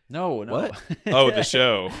 No. What? Oh, the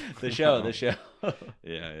show. the show.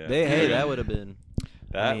 Yeah. Hey, that would have been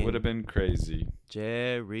That I mean- would have been crazy.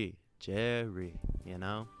 Jerry. You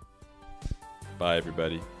know. Bye,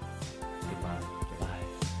 everybody. Goodbye.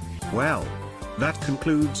 Well, that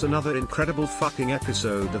concludes another incredible fucking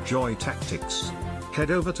episode of Joy Tactics. Head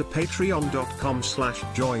over to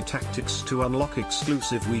patreon.com/Joy Tactics to unlock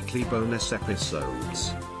exclusive weekly bonus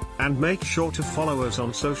episodes. And make sure to follow us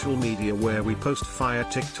on social media where we post fire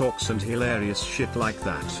TikToks and hilarious shit like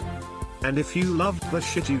that. And if you loved the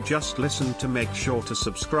shit you just listened to, make sure to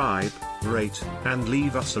subscribe, rate, and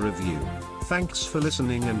leave us a review. Thanks for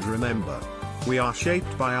listening, and remember, we are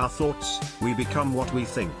shaped by our thoughts, we become what we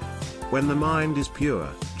think. When the mind is pure,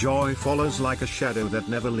 joy follows like a shadow that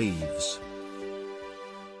never leaves.